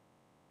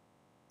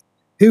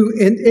 who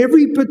in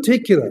every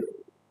particular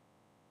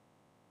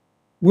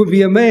will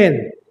be a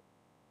man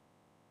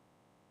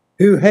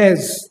who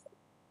has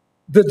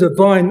the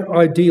divine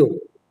ideal.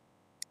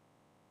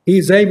 He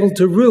is able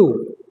to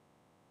rule.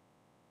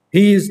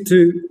 He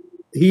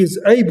is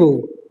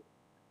able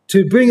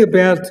to bring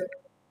about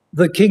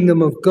the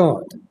kingdom of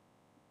God.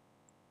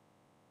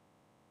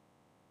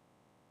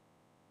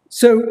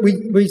 So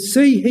we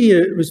see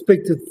here,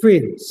 respected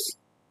friends,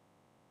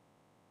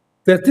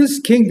 that this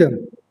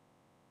kingdom,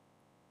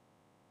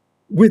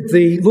 with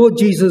the Lord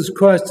Jesus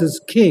Christ as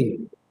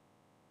King,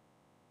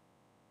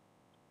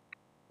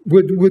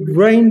 would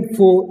reign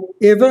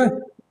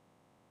forever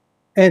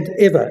and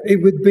ever.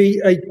 It would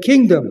be a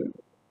kingdom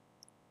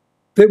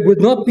that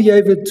would not be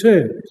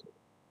overturned,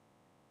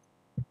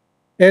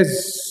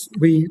 as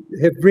we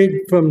have read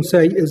from,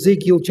 say,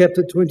 Ezekiel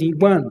chapter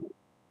 21.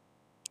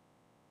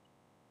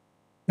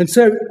 And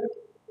so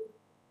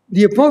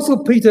the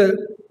Apostle Peter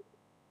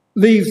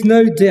leaves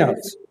no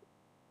doubt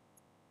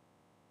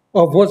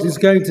of what is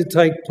going to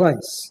take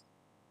place.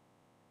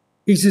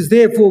 He says,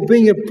 "Therefore,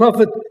 being a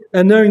prophet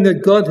and knowing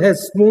that God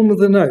has sworn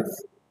with an oath."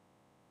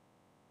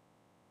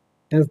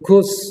 And of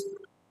course,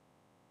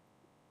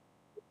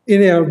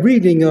 in our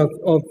reading of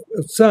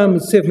Psalm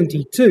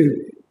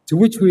 72, to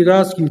which we'd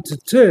ask you to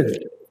turn,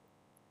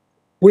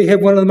 we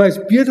have one of the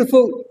most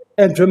beautiful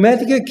and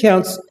dramatic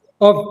accounts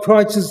of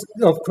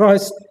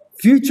Christ's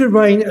future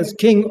reign as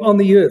King on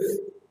the earth.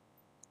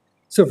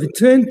 So if we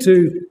turn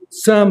to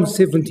Psalm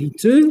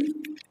 72,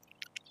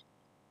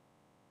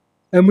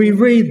 and we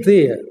read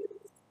there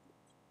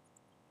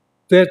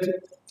that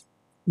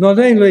not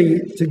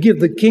only to give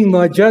the king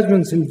thy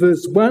judgments in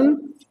verse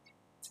 1,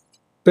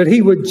 but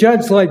he would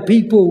judge thy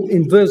people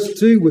in verse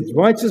 2 with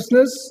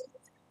righteousness,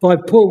 thy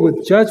poor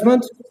with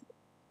judgment.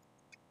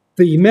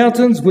 The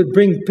mountains would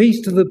bring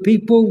peace to the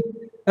people,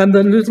 and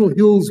the little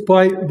hills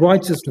by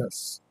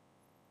righteousness.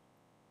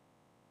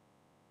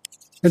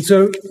 And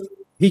so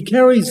he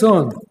carries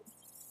on,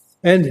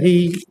 and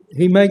he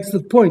makes the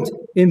point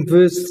in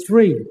verse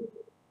 3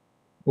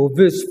 or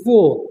verse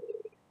 4.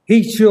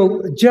 "He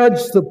shall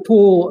judge the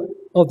poor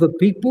of the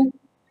people.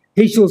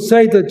 He shall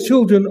save the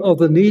children of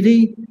the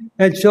needy,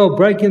 and shall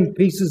break in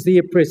pieces the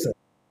oppressor.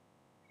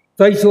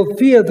 They shall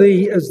fear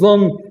thee as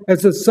long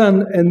as the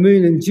sun and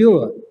moon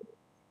endure,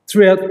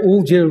 throughout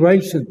all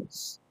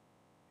generations.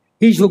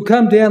 He shall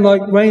come down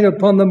like rain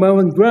upon the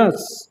mown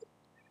grass,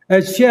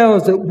 as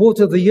showers that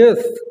water the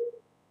earth.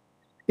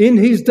 In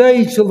his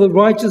days shall the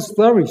righteous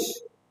flourish,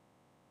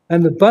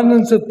 and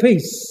abundance of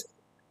peace,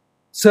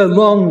 so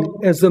long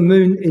as the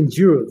moon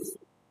endureth.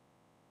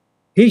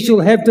 He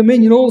shall have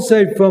dominion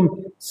also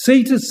from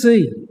sea to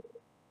sea,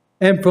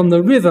 and from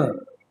the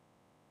river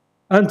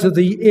unto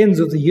the ends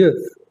of the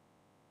earth.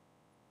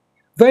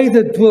 They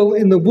that dwell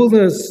in the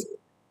wilderness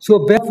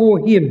shall bow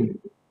before him,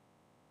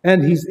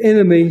 and his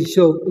enemies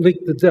shall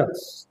lick the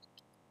dust."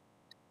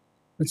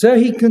 And so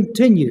he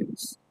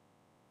continues,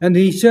 and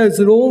he shows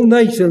that all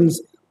nations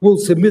will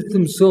submit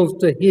themselves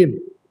to him.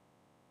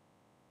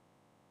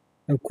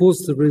 And of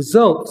course, the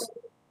result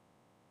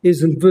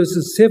is in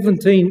verses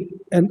 17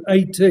 and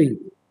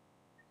 18,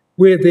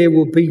 where there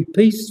will be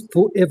peace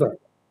forever.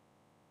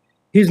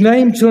 His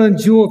name shall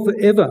endure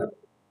forever.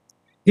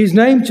 His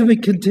name shall be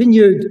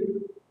continued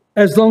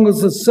as long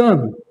as the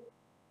sun,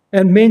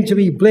 and men shall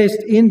be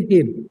blessed in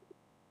him.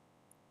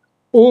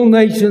 All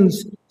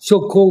nations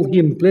shall call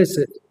him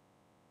blessed.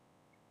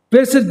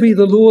 Blessed be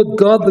the Lord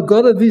God, the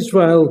God of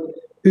Israel,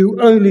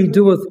 who only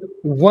doeth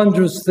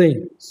wondrous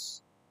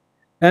things.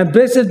 And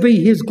blessed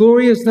be his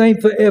glorious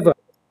name forever.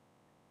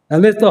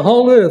 And let the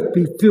whole earth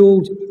be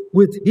filled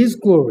with his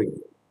glory.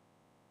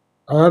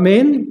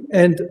 Amen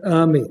and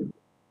amen.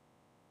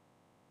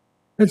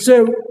 And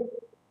so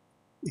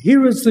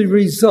here is the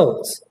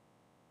result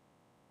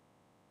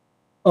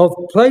of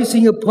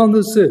placing upon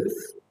this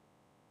earth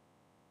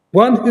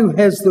one who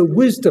has the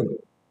wisdom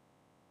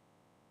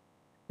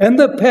and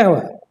the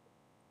power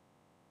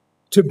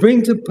to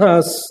bring to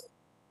pass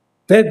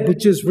that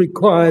which is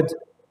required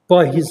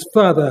by his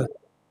Father,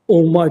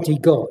 Almighty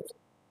God.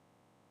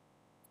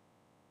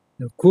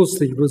 And of course,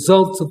 the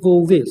result of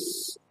all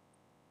this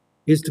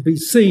is to be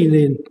seen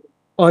in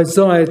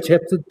Isaiah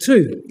chapter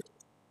 2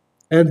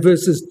 and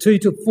verses 2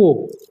 to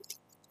 4.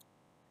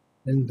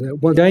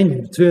 And once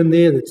again, turn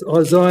there, it's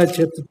Isaiah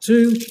chapter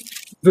 2,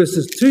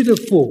 verses 2 to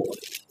 4,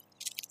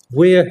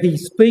 where he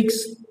speaks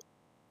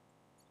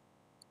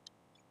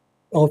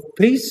of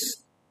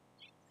peace.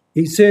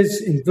 He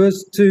says in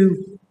verse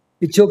 2,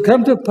 "It shall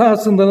come to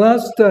pass in the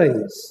last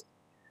days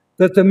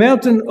that the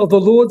mountain of the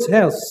Lord's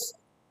house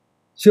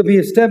shall be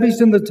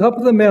established in the top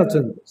of the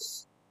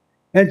mountains,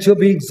 and shall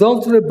be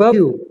exalted above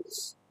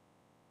hills,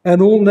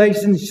 and all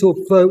nations shall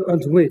flow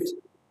unto it.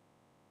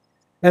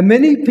 And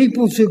many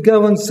people shall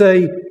go and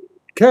say,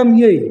 Come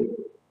ye,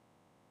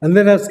 and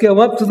let us go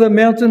up to the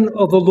mountain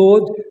of the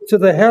Lord, to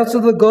the house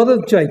of the God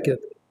of Jacob,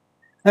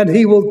 and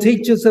he will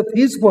teach us of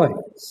his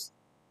ways.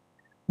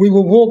 We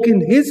will walk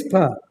in his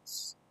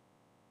paths.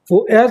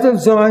 For out of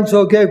Zion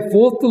shall go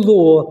forth the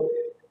law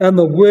and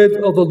the word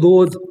of the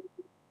Lord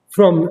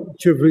from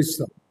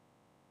Jerusalem."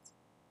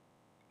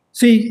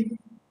 See,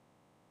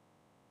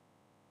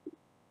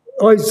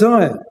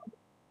 Isaiah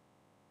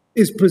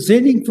is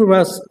presenting for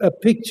us a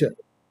picture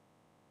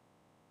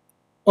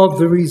of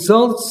the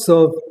results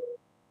of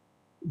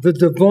the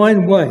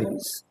divine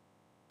ways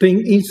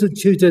being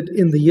instituted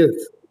in the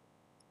earth.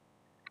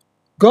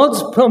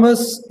 God's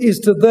promise is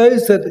to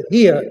those that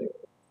hear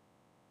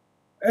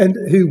and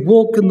who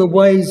walk in the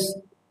ways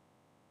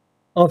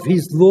of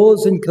his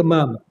laws and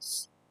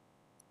commandments.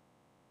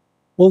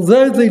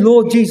 Although the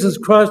Lord Jesus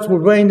Christ will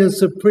reign as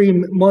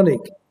supreme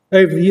monarch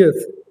over the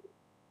earth,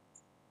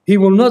 he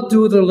will not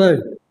do it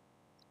alone.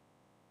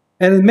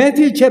 And in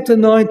Matthew chapter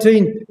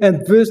 19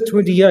 and verse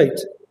 28,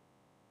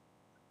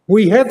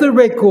 we have the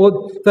record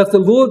that the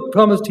Lord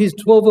promised his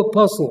 12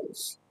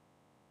 apostles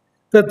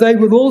that they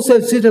would also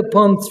sit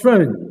upon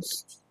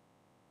thrones,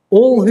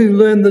 all who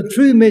learn the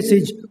true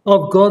message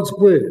of God's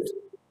word.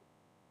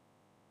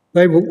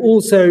 They will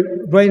also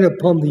reign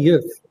upon the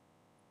earth.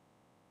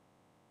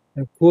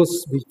 And of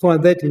course, we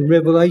find that in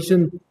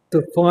Revelation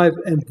 5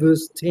 and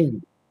verse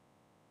 10.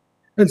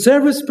 And so,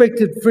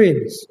 respected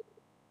friends,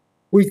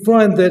 we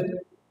find that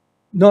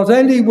not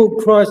only will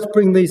Christ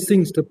bring these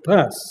things to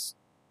pass,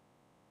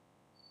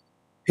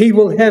 he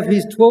will have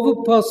his 12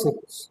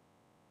 apostles,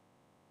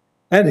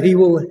 and he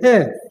will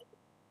have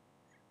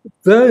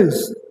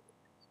those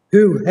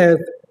who have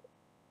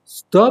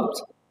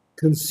stopped,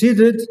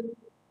 considered,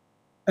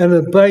 and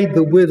obeyed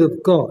the word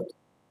of God.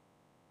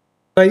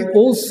 They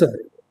also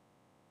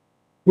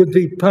would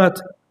be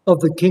part of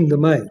the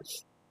kingdom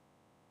age.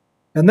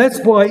 And that's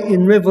why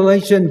in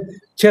Revelation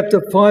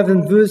chapter 5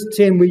 and verse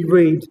 10 we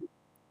read,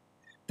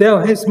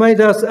 "Thou hast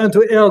made us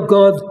unto our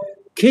God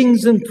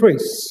kings and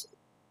priests,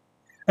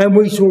 and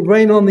we shall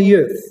reign on the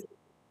earth."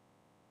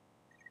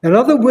 In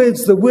other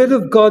words, the word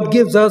of God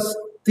gives us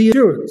the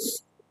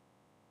assurance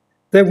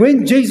that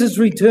when Jesus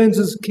returns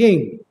as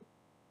king,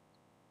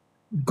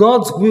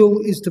 God's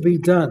will is to be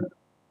done.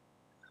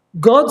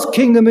 God's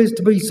kingdom is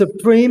to be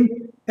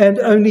supreme and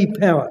only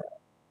power.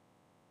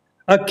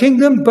 A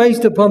kingdom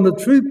based upon the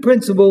true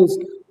principles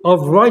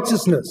of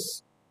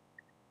righteousness,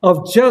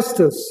 of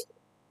justice,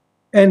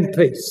 and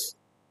peace.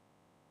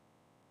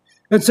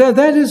 And so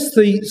that is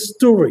the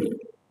story,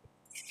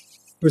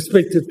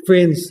 respected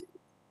friends,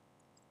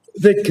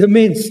 that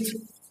commenced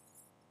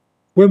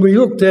when we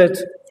looked at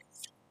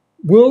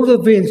world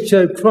events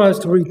show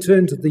Christ to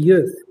return to the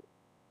earth.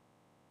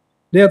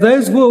 Now,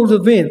 those world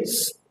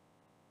events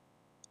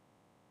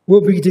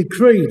will be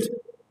decreed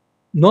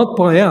not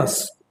by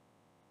us,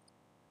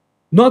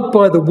 not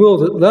by the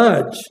world at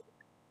large.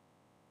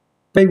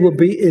 They will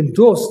be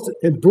endorsed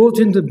and brought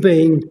into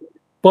being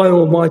by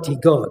Almighty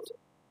God.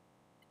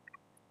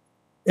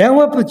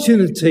 Our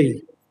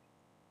opportunity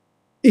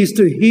is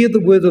to hear the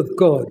word of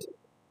God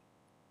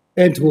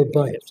and to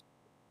obey it.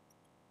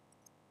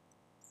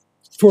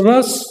 For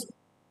us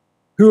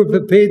who are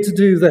prepared to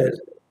do that,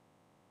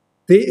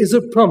 there is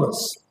a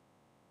promise.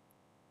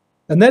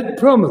 And that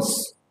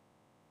promise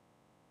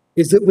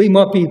is that we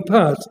might be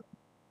part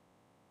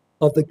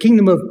of the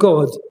kingdom of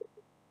God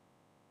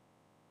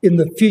in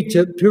the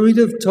future period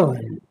of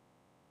time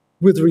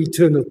with the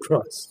return of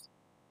Christ.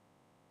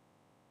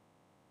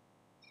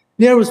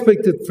 Now,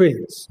 respected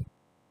friends,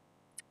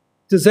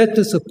 does that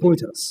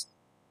disappoint us?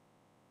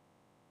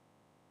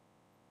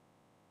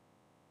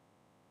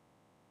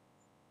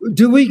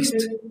 Do we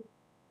expect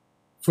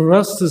for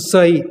us to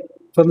say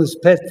from this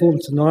platform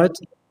tonight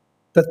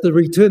that the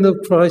return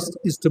of Christ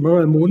is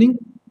tomorrow morning?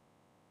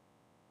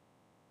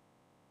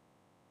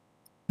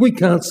 We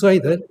can't say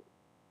that.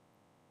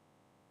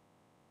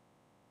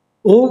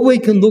 All we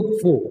can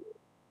look for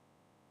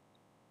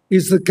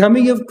is the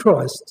coming of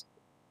Christ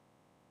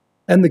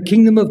and the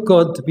kingdom of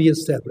God to be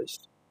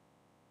established.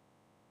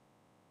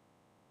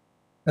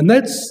 And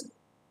that's,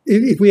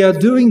 if we are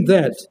doing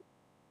that,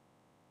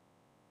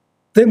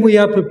 then we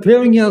are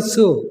preparing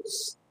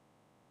ourselves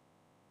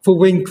for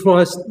when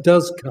Christ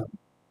does come.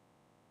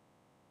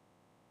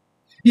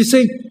 You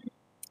see,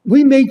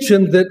 we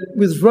mentioned that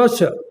with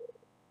Russia,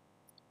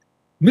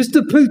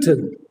 Mr.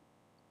 Putin,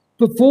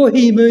 before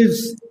he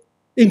moves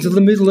into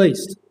the Middle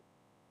East,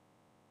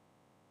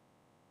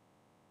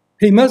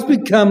 he must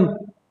become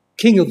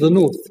king of the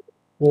North.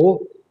 Or,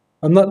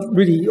 I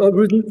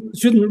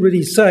shouldn't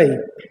really say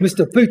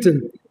Mr.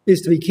 Putin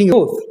is to be king of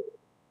the North.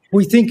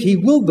 We think he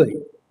will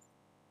be.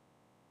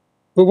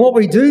 But what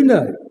we do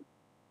know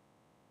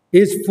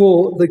is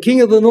for the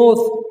king of the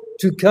North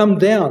to come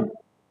down,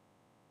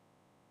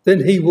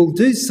 then he will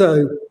do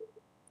so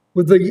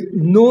with the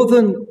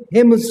Northern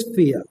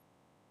Hemisphere,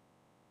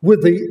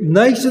 with the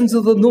nations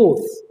of the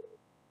North,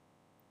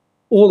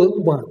 all at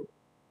one.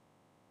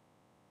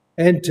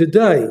 And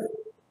today,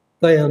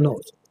 they are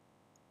not.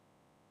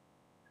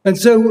 And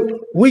so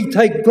we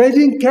take great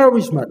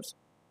encouragement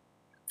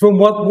from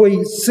what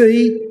we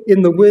see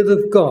in the Word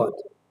of God,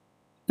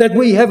 that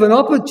we have an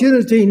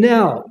opportunity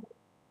now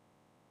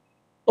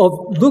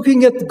of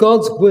looking at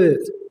God's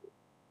Word,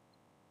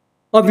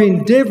 of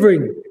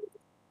endeavouring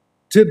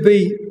to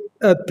be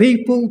a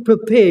people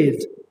prepared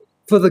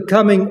for the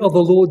coming of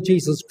the Lord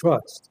Jesus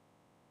Christ.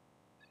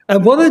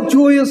 And what a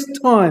joyous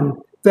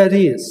time that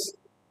is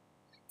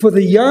for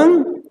the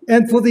young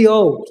and for the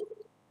old.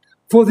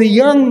 For the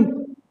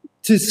young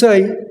to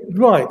say,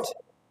 right,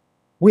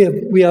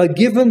 we are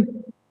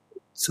given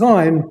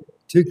time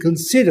to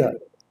consider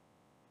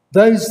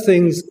those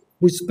things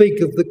which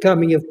speak of the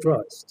coming of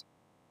Christ.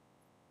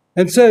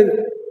 And so,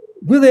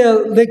 with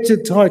our lecture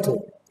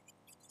title,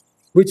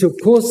 which of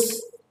course,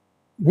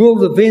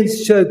 world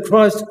events show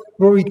Christ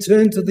will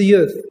return to the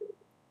earth,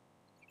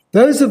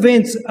 those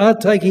events are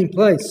taking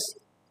place.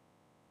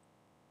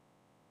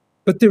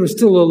 But there is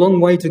still a long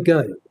way to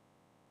go.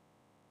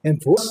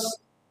 And for us,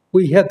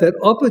 we have that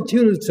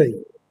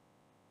opportunity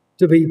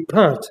to be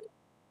part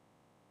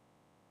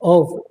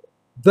of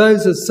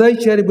those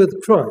associated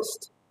with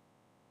Christ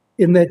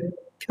in that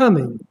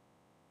coming,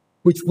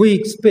 which we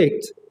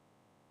expect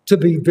to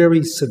be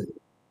very soon.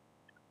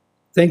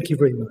 Thank you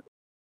very much.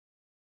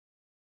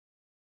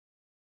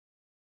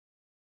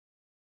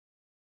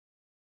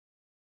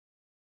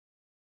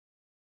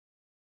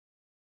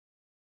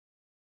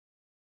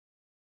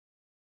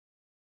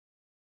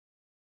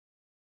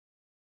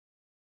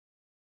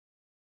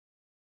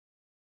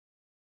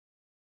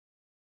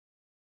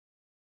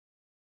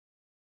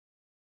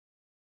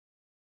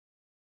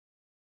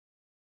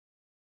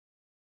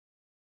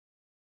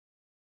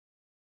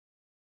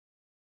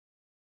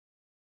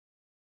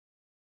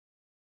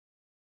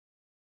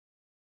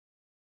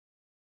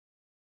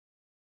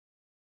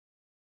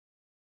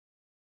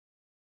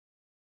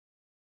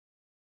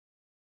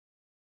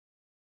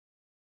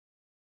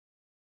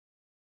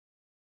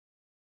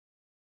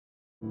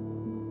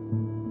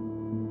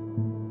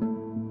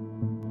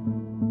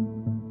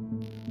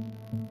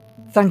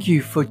 Thank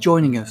you for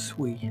joining us.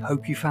 We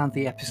hope you found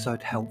the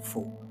episode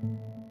helpful.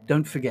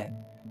 Don't forget,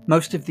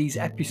 most of these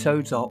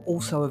episodes are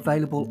also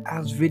available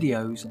as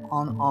videos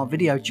on our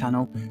video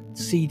channel,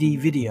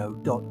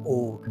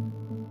 cdvideo.org.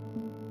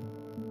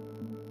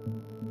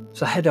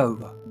 So head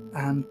over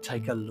and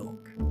take a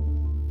look.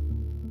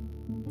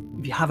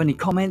 If you have any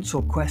comments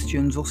or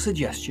questions or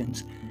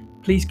suggestions,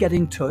 please get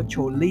in touch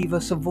or leave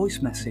us a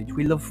voice message.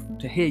 We love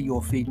to hear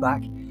your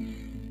feedback.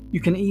 You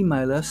can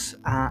email us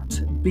at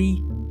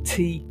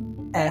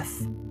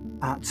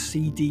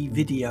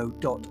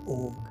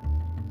btf@cdvideo.org.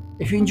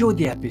 If you enjoyed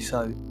the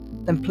episode,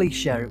 then please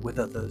share it with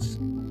others.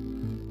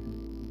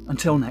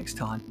 Until next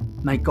time,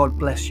 may God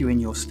bless you in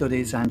your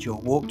studies and your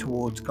walk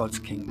towards God's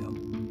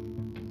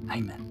kingdom.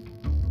 Amen.